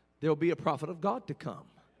 there will be a prophet of God to come.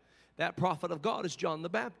 That prophet of God is John the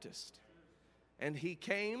Baptist. And he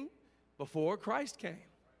came before Christ came.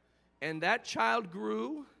 And that child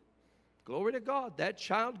grew. Glory to God. That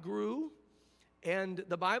child grew. And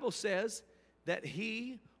the Bible says that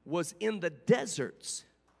he was in the deserts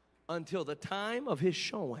until the time of his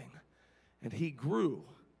showing, and he grew.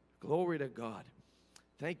 Glory to God.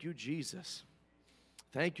 Thank you, Jesus.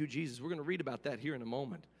 Thank you, Jesus. We're going to read about that here in a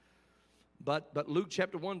moment. But Luke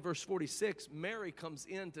chapter 1, verse 46, Mary comes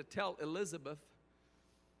in to tell Elizabeth,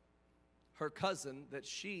 her cousin, that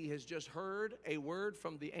she has just heard a word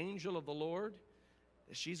from the angel of the Lord,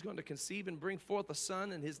 that she's going to conceive and bring forth a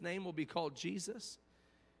son, and his name will be called Jesus.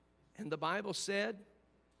 And the Bible said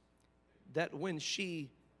that when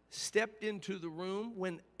she stepped into the room,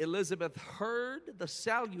 when Elizabeth heard the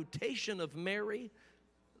salutation of Mary,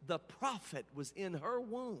 the prophet was in her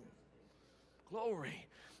womb. Glory.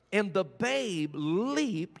 And the babe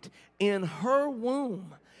leaped in her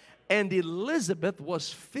womb, and Elizabeth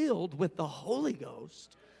was filled with the Holy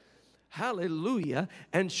Ghost. Hallelujah.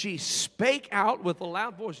 And she spake out with a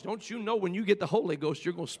loud voice. Don't you know when you get the Holy Ghost,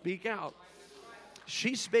 you're going to speak out?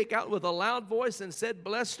 She spake out with a loud voice and said,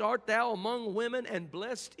 Blessed art thou among women, and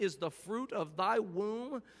blessed is the fruit of thy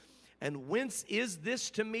womb. And whence is this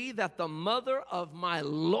to me, that the mother of my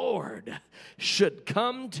Lord should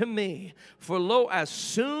come to me? For lo, as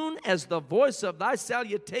soon as the voice of thy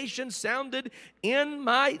salutation sounded in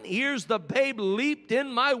my ears, the babe leaped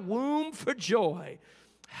in my womb for joy.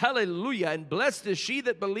 Hallelujah. And blessed is she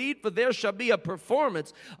that believed, for there shall be a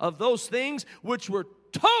performance of those things which were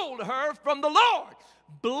told her from the Lord.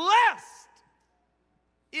 Blessed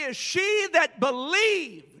is she that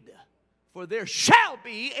believed, for there shall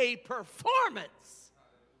be a performance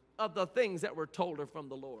of the things that were told her from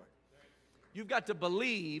the Lord. You've got to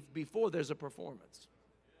believe before there's a performance.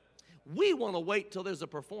 We want to wait till there's a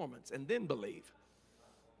performance and then believe.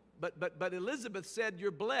 But Elizabeth said,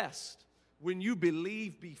 you're blessed when you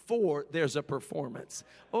believe before there's a performance.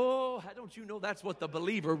 Oh, don't you know that's what the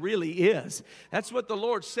believer really is? That's what the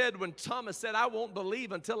Lord said when Thomas said, I won't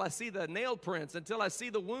believe until I see the nail prints, until I see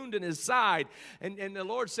the wound in his side. And the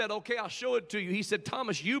Lord said, okay, I'll show it to you. He said,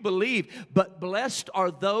 Thomas, you believe, but blessed are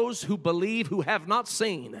those who believe who have not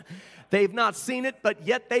seen. They've not seen it, but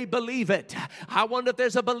yet they believe it. I wonder if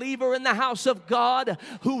there's a believer in the house of God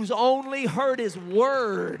who's only heard his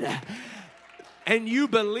word, and you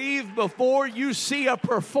believe before you see a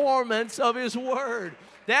performance of his word.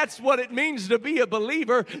 That's what it means to be a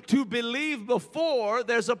believer, to believe before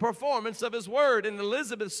there's a performance of His word. And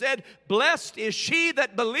Elizabeth said, blessed is she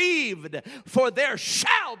that believed, for there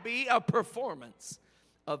shall be a performance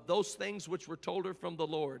of those things which were told her from the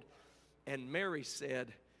Lord. And Mary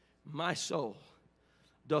said, my soul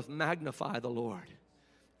doth magnify the Lord,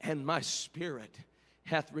 and my spirit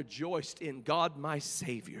hath rejoiced in God my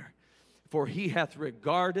Savior. For He hath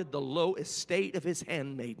regarded the low estate of His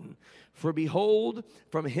handmaiden. For behold,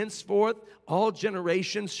 from henceforth all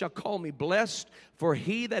generations shall call me blessed. For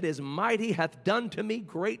He that is mighty hath done to me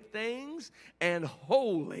great things, and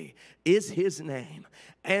holy is His name.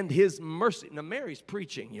 And His mercy. Now Mary's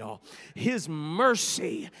preaching, y'all. His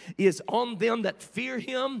mercy is on them that fear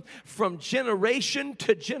Him from generation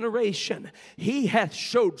to generation. He hath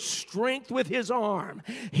showed strength with His arm.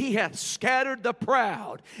 He hath scattered the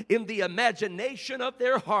proud in the imagination of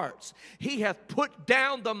their hearts. He hath put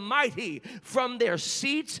down the mighty from their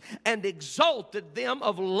seats and exalted them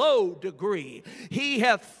of low degree. He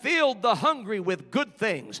hath filled the hungry with good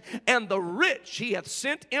things, and the rich He hath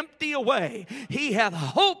sent empty away. He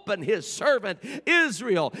hath opened His servant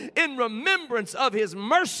Israel in remembrance of His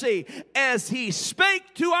mercy, as He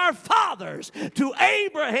spake to our fathers, to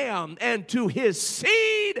Abraham, and to his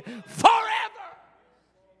seed forever.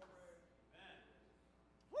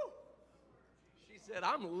 Woo. She said,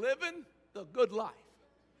 I'm living the good life.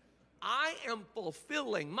 I am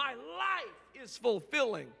fulfilling, my life is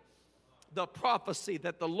fulfilling the prophecy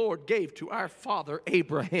that the Lord gave to our father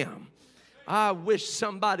Abraham. I wish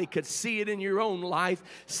somebody could see it in your own life.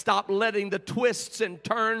 Stop letting the twists and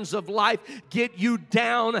turns of life get you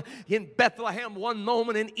down. In Bethlehem one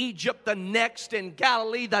moment, in Egypt the next, in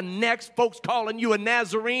Galilee the next. Folks calling you a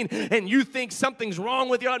Nazarene and you think something's wrong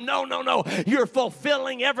with you. No. You're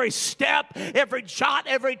fulfilling every step, every jot,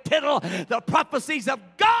 every tittle. The prophecies of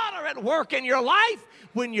God are at work in your life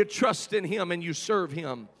when you trust in Him and you serve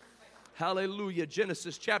Him. Hallelujah.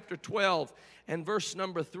 Genesis chapter 12 and verse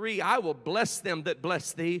number 3. I will bless them that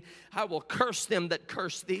bless thee. I will curse them that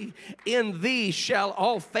curse thee. In thee shall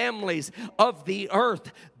all families of the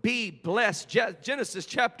earth be blessed. Genesis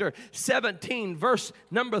chapter 17 verse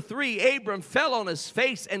number 3. Abram fell on his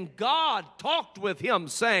face, and God talked with him,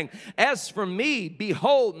 saying, as for me,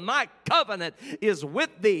 behold, my covenant is with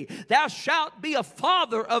thee. Thou shalt be a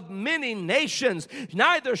father of many nations.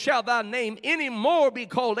 Neither shall thy name any more be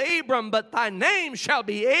called Abram, but thy name shall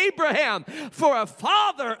be Abraham. For a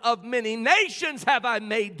father of many nations have I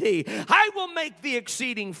made thee. I will make thee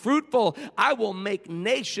exceeding fruitful. I will make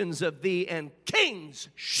nations of thee, and kings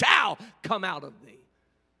shall come out of thee.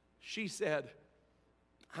 She said,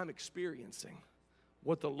 I'm experiencing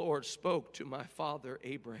what the Lord spoke to my father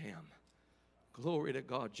Abraham. Glory to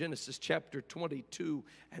God. Genesis chapter 22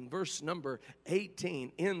 and verse number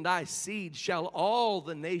 18. In thy seed shall all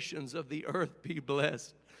the nations of the earth be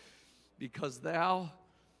blessed, because thou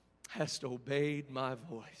hast obeyed my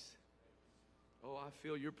voice. Oh, I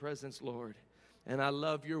feel your presence, Lord, and I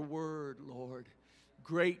love your word, Lord.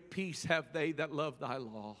 Great peace have they that love thy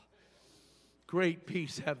law. Great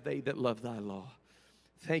peace have they that love thy law.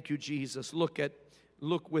 Thank you, Jesus. Look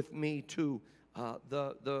with me to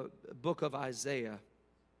the book of Isaiah.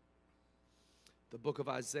 The book of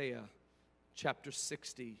Isaiah, chapter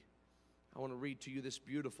 60. I want to read to you this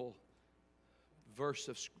beautiful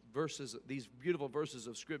these beautiful verses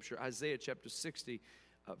of Scripture. Isaiah chapter 60,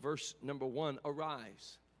 verse number 1.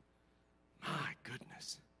 Arise, my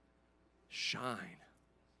goodness, shine.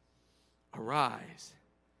 Arise,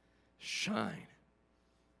 shine,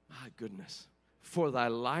 my goodness, for thy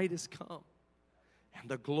light is come, and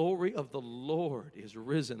the glory of the Lord is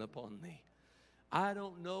risen upon thee. I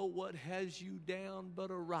don't know what has you down,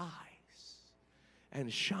 but arise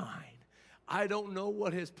and shine. I don't know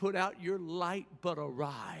what has put out your light, but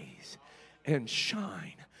arise and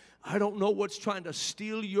shine. I don't know what's trying to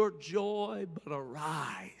steal your joy, but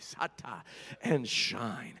arise and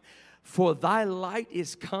shine. For thy light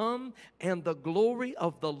is come, and the glory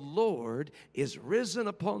of the Lord is risen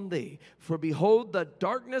upon thee. For behold, the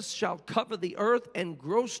darkness shall cover the earth, and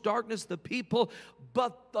gross darkness the people.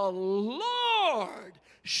 But the Lord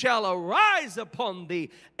shall arise upon thee,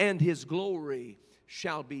 and His glory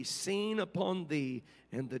shall be seen upon thee.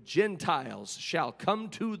 And the Gentiles shall come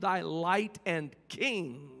to thy light, and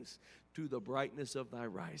kings to the brightness of thy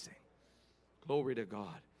rising. Glory to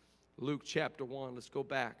God. Luke chapter 1, let's go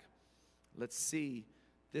back. Let's see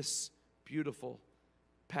this beautiful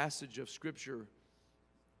passage of Scripture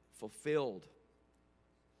fulfilled.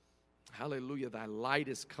 Hallelujah. Thy light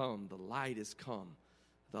is come. The light is come.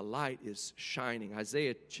 The light is shining.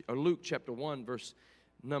 Luke chapter 1, verse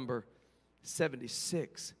number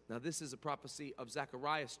 76. Now, this is a prophecy of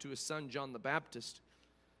Zacharias to his son John the Baptist.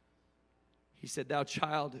 He said, Thou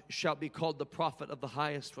child shalt be called the prophet of the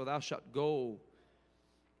highest, for thou shalt go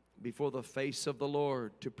before the face of the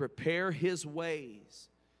Lord to prepare his ways,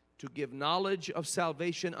 to give knowledge of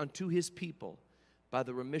salvation unto his people by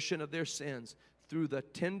the remission of their sins, through the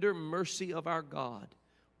tender mercy of our God,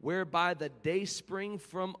 whereby the dayspring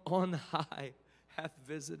from on high hath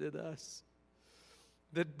visited us.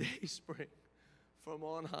 The dayspring from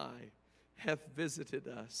on high hath visited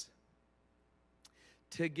us,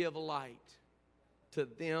 to give light to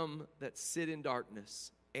them that sit in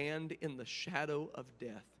darkness and in the shadow of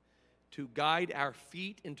death, to guide our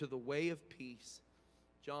feet into the way of peace.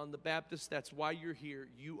 John the Baptist, that's why you're here.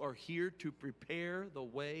 You are here to prepare the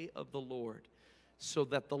way of the Lord, so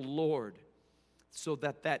that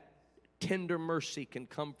that tender mercy can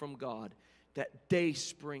come from God. That day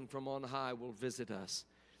spring from on high will visit us,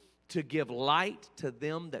 to give light to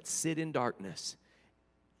them that sit in darkness,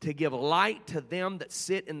 to give light to them that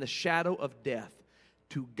sit in the shadow of death,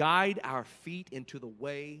 to guide our feet into the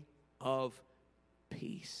way of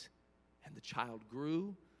peace. And the child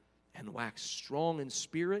grew and waxed strong in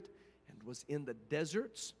spirit and was in the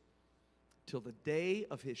deserts till the day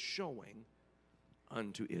of his showing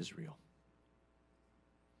unto Israel.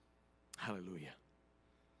 Hallelujah.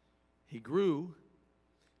 He grew,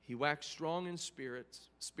 he waxed strong in spirit,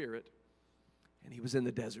 and he was in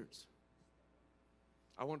the deserts.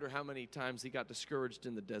 I wonder how many times he got discouraged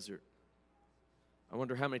in the desert. I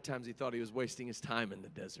wonder how many times he thought he was wasting his time in the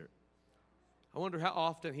desert. I wonder how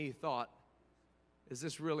often he thought, is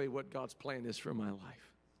this really what God's plan is for my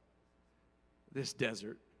life? This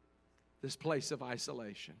desert, this place of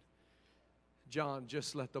isolation. John,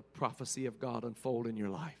 just let the prophecy of God unfold in your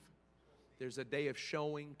life. There's a day of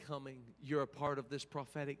showing coming. You're a part of this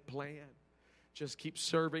prophetic plan. Just keep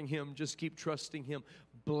serving him. Just keep trusting him.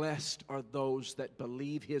 Blessed are those that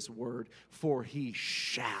believe his word, for he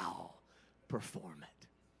shall perform it.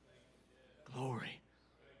 Glory.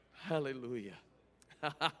 Hallelujah.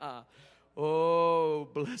 Oh,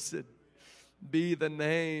 blessed be the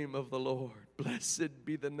name of the Lord. Blessed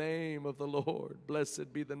be the name of the Lord.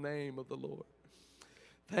 Blessed be the name of the Lord.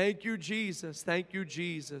 Thank you, Jesus. Thank you,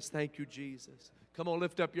 Jesus. Thank you, Jesus. Come on,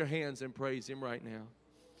 lift up your hands and praise him right now.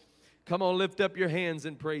 Come on, lift up your hands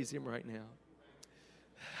and praise him right now.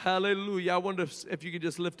 Hallelujah. I wonder if you could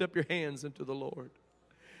just lift up your hands unto the Lord.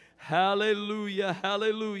 Hallelujah.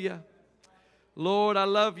 Hallelujah. Lord, I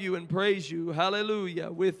love you and praise you. Hallelujah.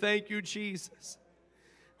 We thank you, Jesus.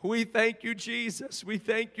 We thank you, Jesus. We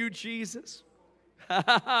thank you, Jesus.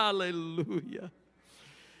 Hallelujah.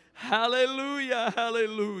 Hallelujah.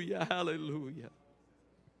 Hallelujah. Hallelujah.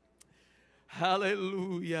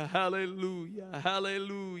 Hallelujah. Hallelujah.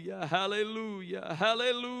 Hallelujah. Hallelujah.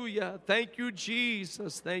 Hallelujah. Thank you,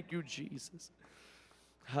 Jesus. Thank you, Jesus.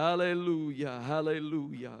 Hallelujah.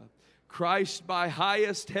 Hallelujah. Christ by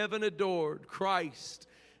highest heaven adored, Christ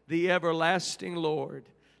the everlasting Lord.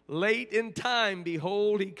 Late in time,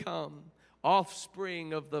 behold, he come,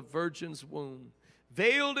 offspring of the virgin's womb.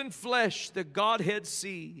 Veiled in flesh, the Godhead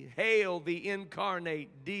see. Hail the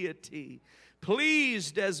incarnate deity.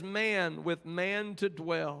 Pleased as man with man to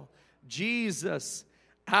dwell. Jesus,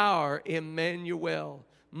 our Emmanuel.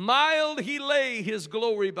 Mild he lay his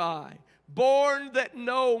glory by. Born that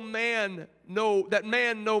man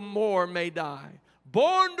no more may die.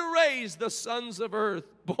 Born to raise the sons of earth.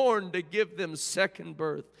 Born to give them second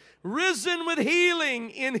birth. Risen with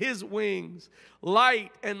healing in his wings.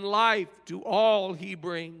 Light and life to all he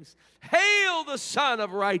brings. Hail the Son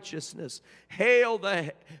of righteousness. Hail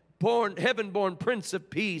the heaven-born Prince of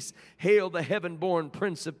Peace. Hail the heaven-born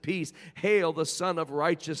Prince of Peace. Hail the Son of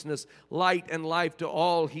righteousness. Light and life to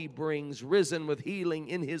all he brings. Risen with healing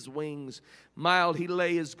in his wings. Mild he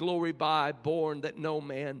lay his glory by. Born that no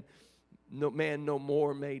man no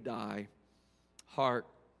more may die. Hark,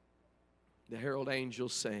 the herald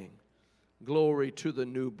angels sing. Glory to the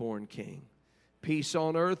newborn King. Peace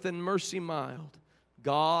on earth and mercy mild.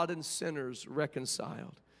 God and sinners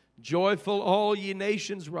reconciled. Joyful all ye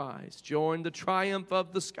nations rise. Join the triumph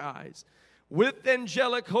of the skies. With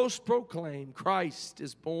angelic host proclaim, Christ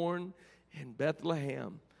is born in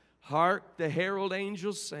Bethlehem. Hark, the herald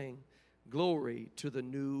angels sing. Glory to the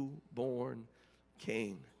newborn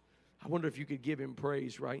King. I wonder if you could give him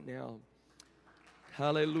praise right now.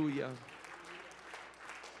 Hallelujah.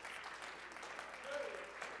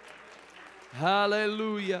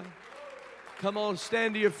 Hallelujah. Come on,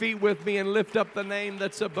 stand to your feet with me and lift up the name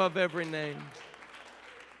that's above every name.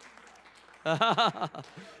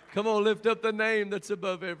 Come on, lift up the name that's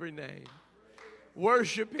above every name.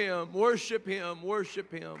 Worship Him, worship Him,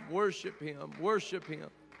 worship Him, worship Him, worship Him.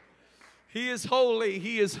 He is holy,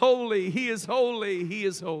 He is holy, He is holy, He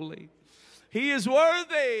is holy. He is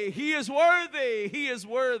worthy, He is worthy, He is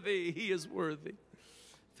worthy, He is worthy.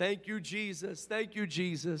 Thank you, Jesus. Thank you,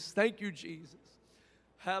 Jesus. Thank you, Jesus.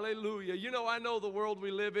 Hallelujah. You know, I know the world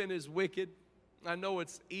we live in is wicked. I know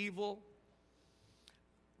it's evil.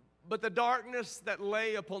 But the darkness that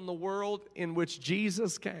lay upon the world in which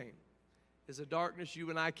Jesus came is a darkness you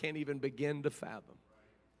and I can't even begin to fathom.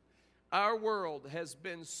 Our world has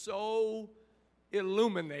been so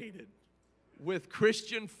illuminated with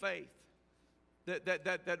Christian faith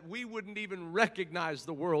that we wouldn't even recognize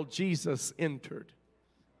the world Jesus entered.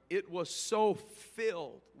 It was so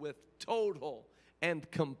filled with total and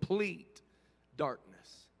complete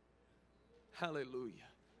darkness. Hallelujah.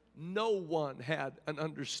 No one had an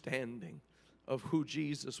understanding of who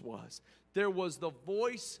Jesus was. There was the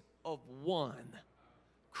voice of one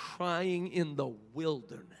crying in the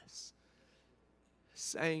wilderness,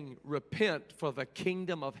 saying, repent, for the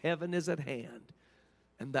kingdom of heaven is at hand,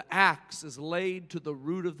 and the axe is laid to the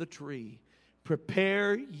root of the tree.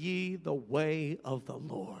 Prepare ye the way of the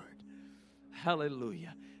Lord.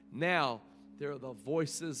 Hallelujah. Now there are the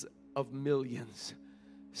voices of millions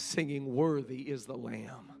singing, worthy is the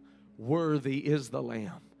Lamb. Worthy is the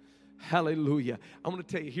Lamb. Hallelujah. I'm going to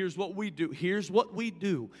tell you, here's what we do. Here's what we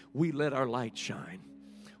do. We let our light shine.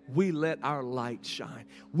 We let our light shine.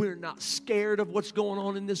 We're not scared of what's going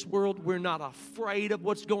on in this world. We're not afraid of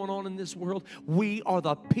what's going on in this world. We are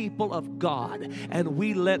the people of God, and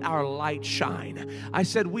we let our light shine. I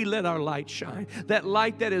said we let our light shine. That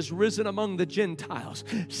light that is risen among the Gentiles.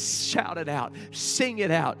 Shout it out. Sing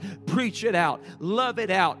it out. Preach it out. Love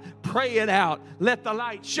it out. Pray it out. Let the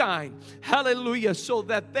light shine. Hallelujah. So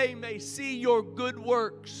that they may see your good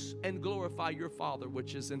works and glorify your Father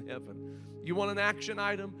which is in heaven. You want an action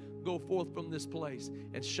item? Go forth from this place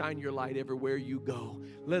and shine your light everywhere you go.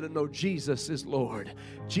 Let them know Jesus is Lord.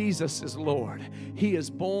 Jesus is Lord. He is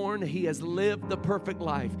born. He has lived the perfect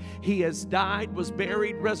life. He has died, was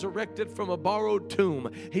buried, resurrected from a borrowed tomb.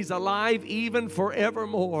 He's alive even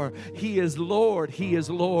forevermore. He is Lord. He is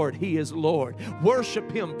Lord. He is Lord.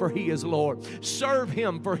 Worship Him, for He is Lord. Serve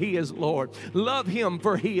Him, for He is Lord. Love Him,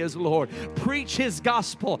 for He is Lord. Preach His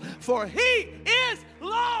gospel, for He is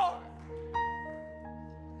Lord.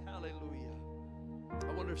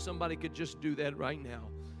 If somebody could just do that right now.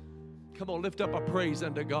 Come on, lift up a praise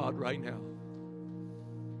unto God right now.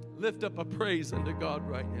 Lift up a praise unto God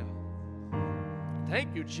right now.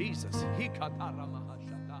 Thank you, Jesus. I'm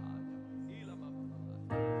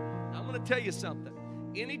going to tell you something.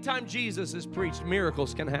 Anytime Jesus is preached,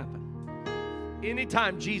 miracles can happen.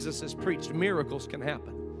 Anytime Jesus is preached, miracles can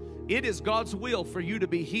happen. It is God's will for you to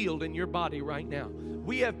be healed in your body right now.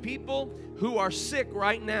 We have people who are sick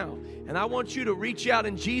right now, and I want you to reach out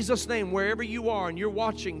in Jesus' name wherever you are and you're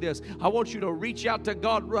watching this. I want you to reach out to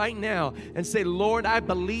God right now and say, Lord, I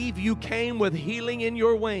believe you came with healing in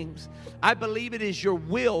your wings. I believe it is your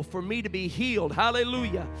will for me to be healed.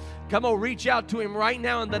 Hallelujah. Come on, reach out to Him right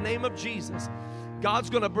now in the name of Jesus. God's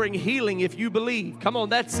going to bring healing if you believe. Come on,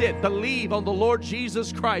 that's it. Believe on the Lord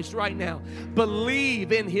Jesus Christ right now.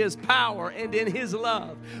 Believe in His power and in His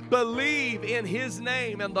love. Believe in His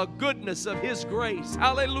name and the goodness of His grace.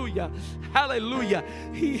 Hallelujah. Hallelujah.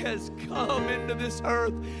 He has come into this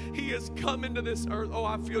earth. He has come into this earth. Oh,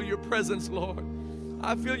 I feel your presence, Lord.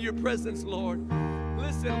 I feel your presence, Lord.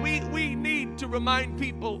 Listen, we need to remind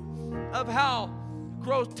people of how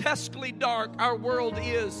grotesquely dark our world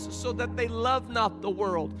is, so that they love not the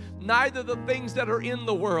world, neither the things that are in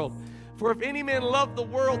the world. For if any man love the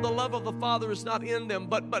world, the love of the Father is not in them.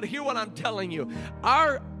 But hear what I'm telling you.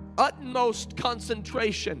 Our utmost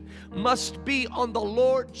concentration must be on the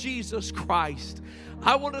Lord Jesus Christ.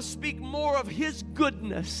 I want to speak more of His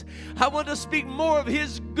goodness. I want to speak more of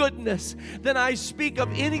His goodness than I speak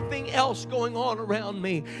of anything else going on around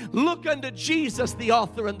me. Look unto Jesus, the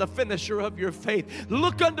author and the finisher of your faith.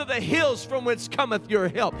 Look unto the hills from whence cometh your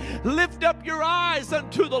help. Lift up your eyes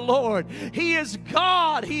unto the Lord. He is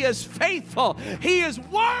God. He is faithful. He is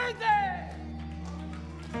worthy.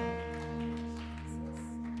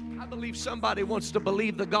 I believe somebody wants to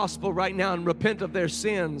believe the gospel right now and repent of their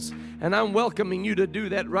sins. And I'm welcoming you to do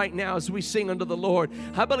that right now as we sing unto the Lord.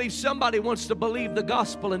 I believe somebody wants to believe the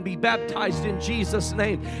gospel and be baptized in Jesus'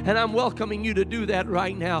 name. And I'm welcoming you to do that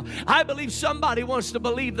right now. I believe somebody wants to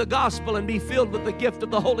believe the gospel and be filled with the gift of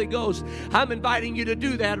the Holy Ghost. I'm inviting you to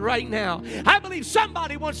do that right now. I believe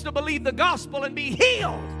somebody wants to believe the gospel and be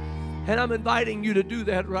healed. And I'm inviting you to do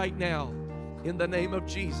that right now in the name of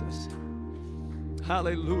Jesus.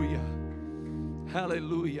 Hallelujah.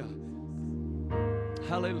 Hallelujah.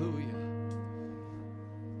 Hallelujah.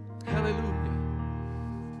 Hallelujah.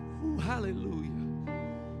 Ooh, hallelujah.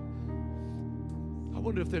 I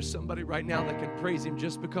wonder if there's somebody right now that can praise Him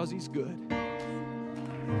just because He's good.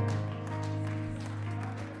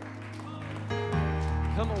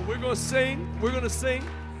 Come on, we're going to sing. We're going to sing.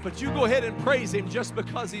 But you go ahead and praise Him just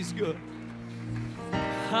because He's good.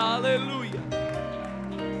 Hallelujah.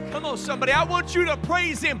 Come on, somebody. I want you to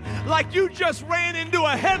praise Him like you just ran into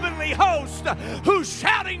a heavenly host who's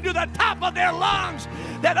shouting to the top of their lungs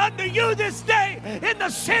that unto you this day in the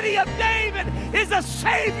city of David is a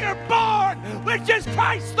Savior born, which is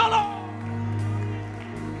Christ the Lord.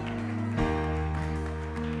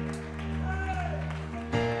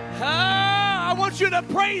 I want you to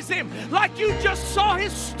praise Him like you just saw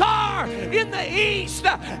His star in the east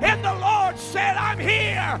and the Lord said, I'm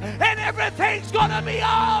here and everything's going to be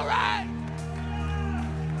all right.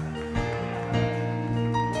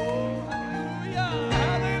 Oh, hallelujah,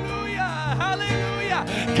 hallelujah,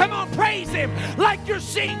 hallelujah. Come on, praise Him like you're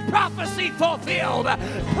seeing prophecy fulfilled.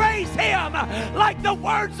 Praise Him like the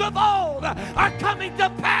words of old are coming to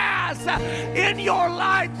pass in your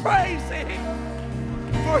life. Praise Him.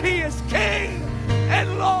 For He is King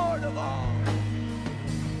and Lord of all.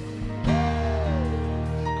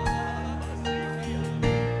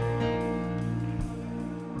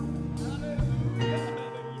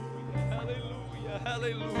 Hallelujah,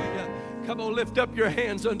 hallelujah. Come on, lift up your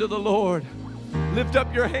hands unto the Lord. Lift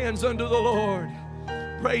up your hands unto the Lord.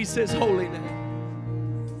 Praise His holy name.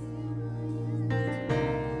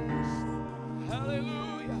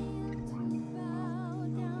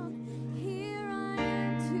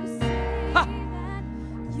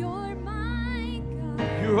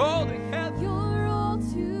 You're all together. You're all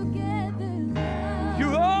together.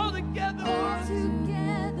 You're all together. All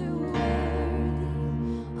together worthy.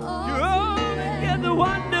 You're all together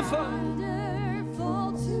wonderful.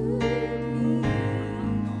 Wonderful to me.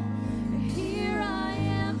 Here I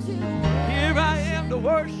am to worship. Here I am to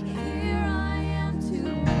worship. Here I am to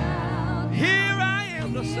bow. Here I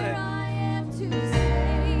am to say. Here I am to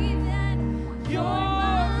say that you're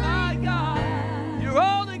my God. You're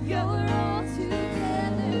all together.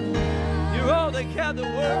 All together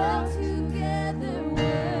worthy.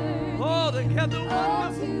 All together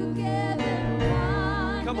wonderful.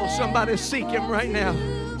 Come on, somebody seek Him right now.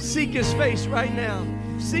 Seek His face right now.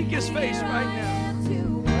 Seek His face right now.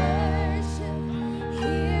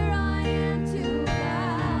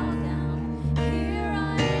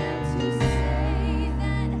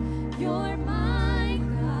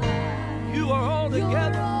 You are all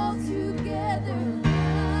together.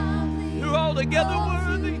 You're all together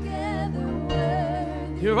worthy.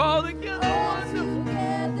 You're all together wonderful.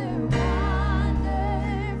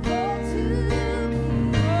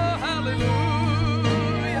 Oh, hallelujah.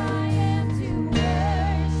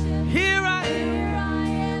 Here I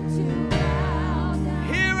am.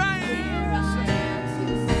 Here I am to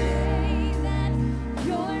say that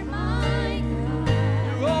you're my God.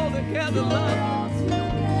 You're all together lovely.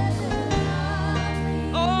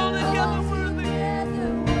 All together worthy.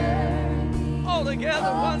 All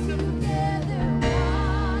together wonderful.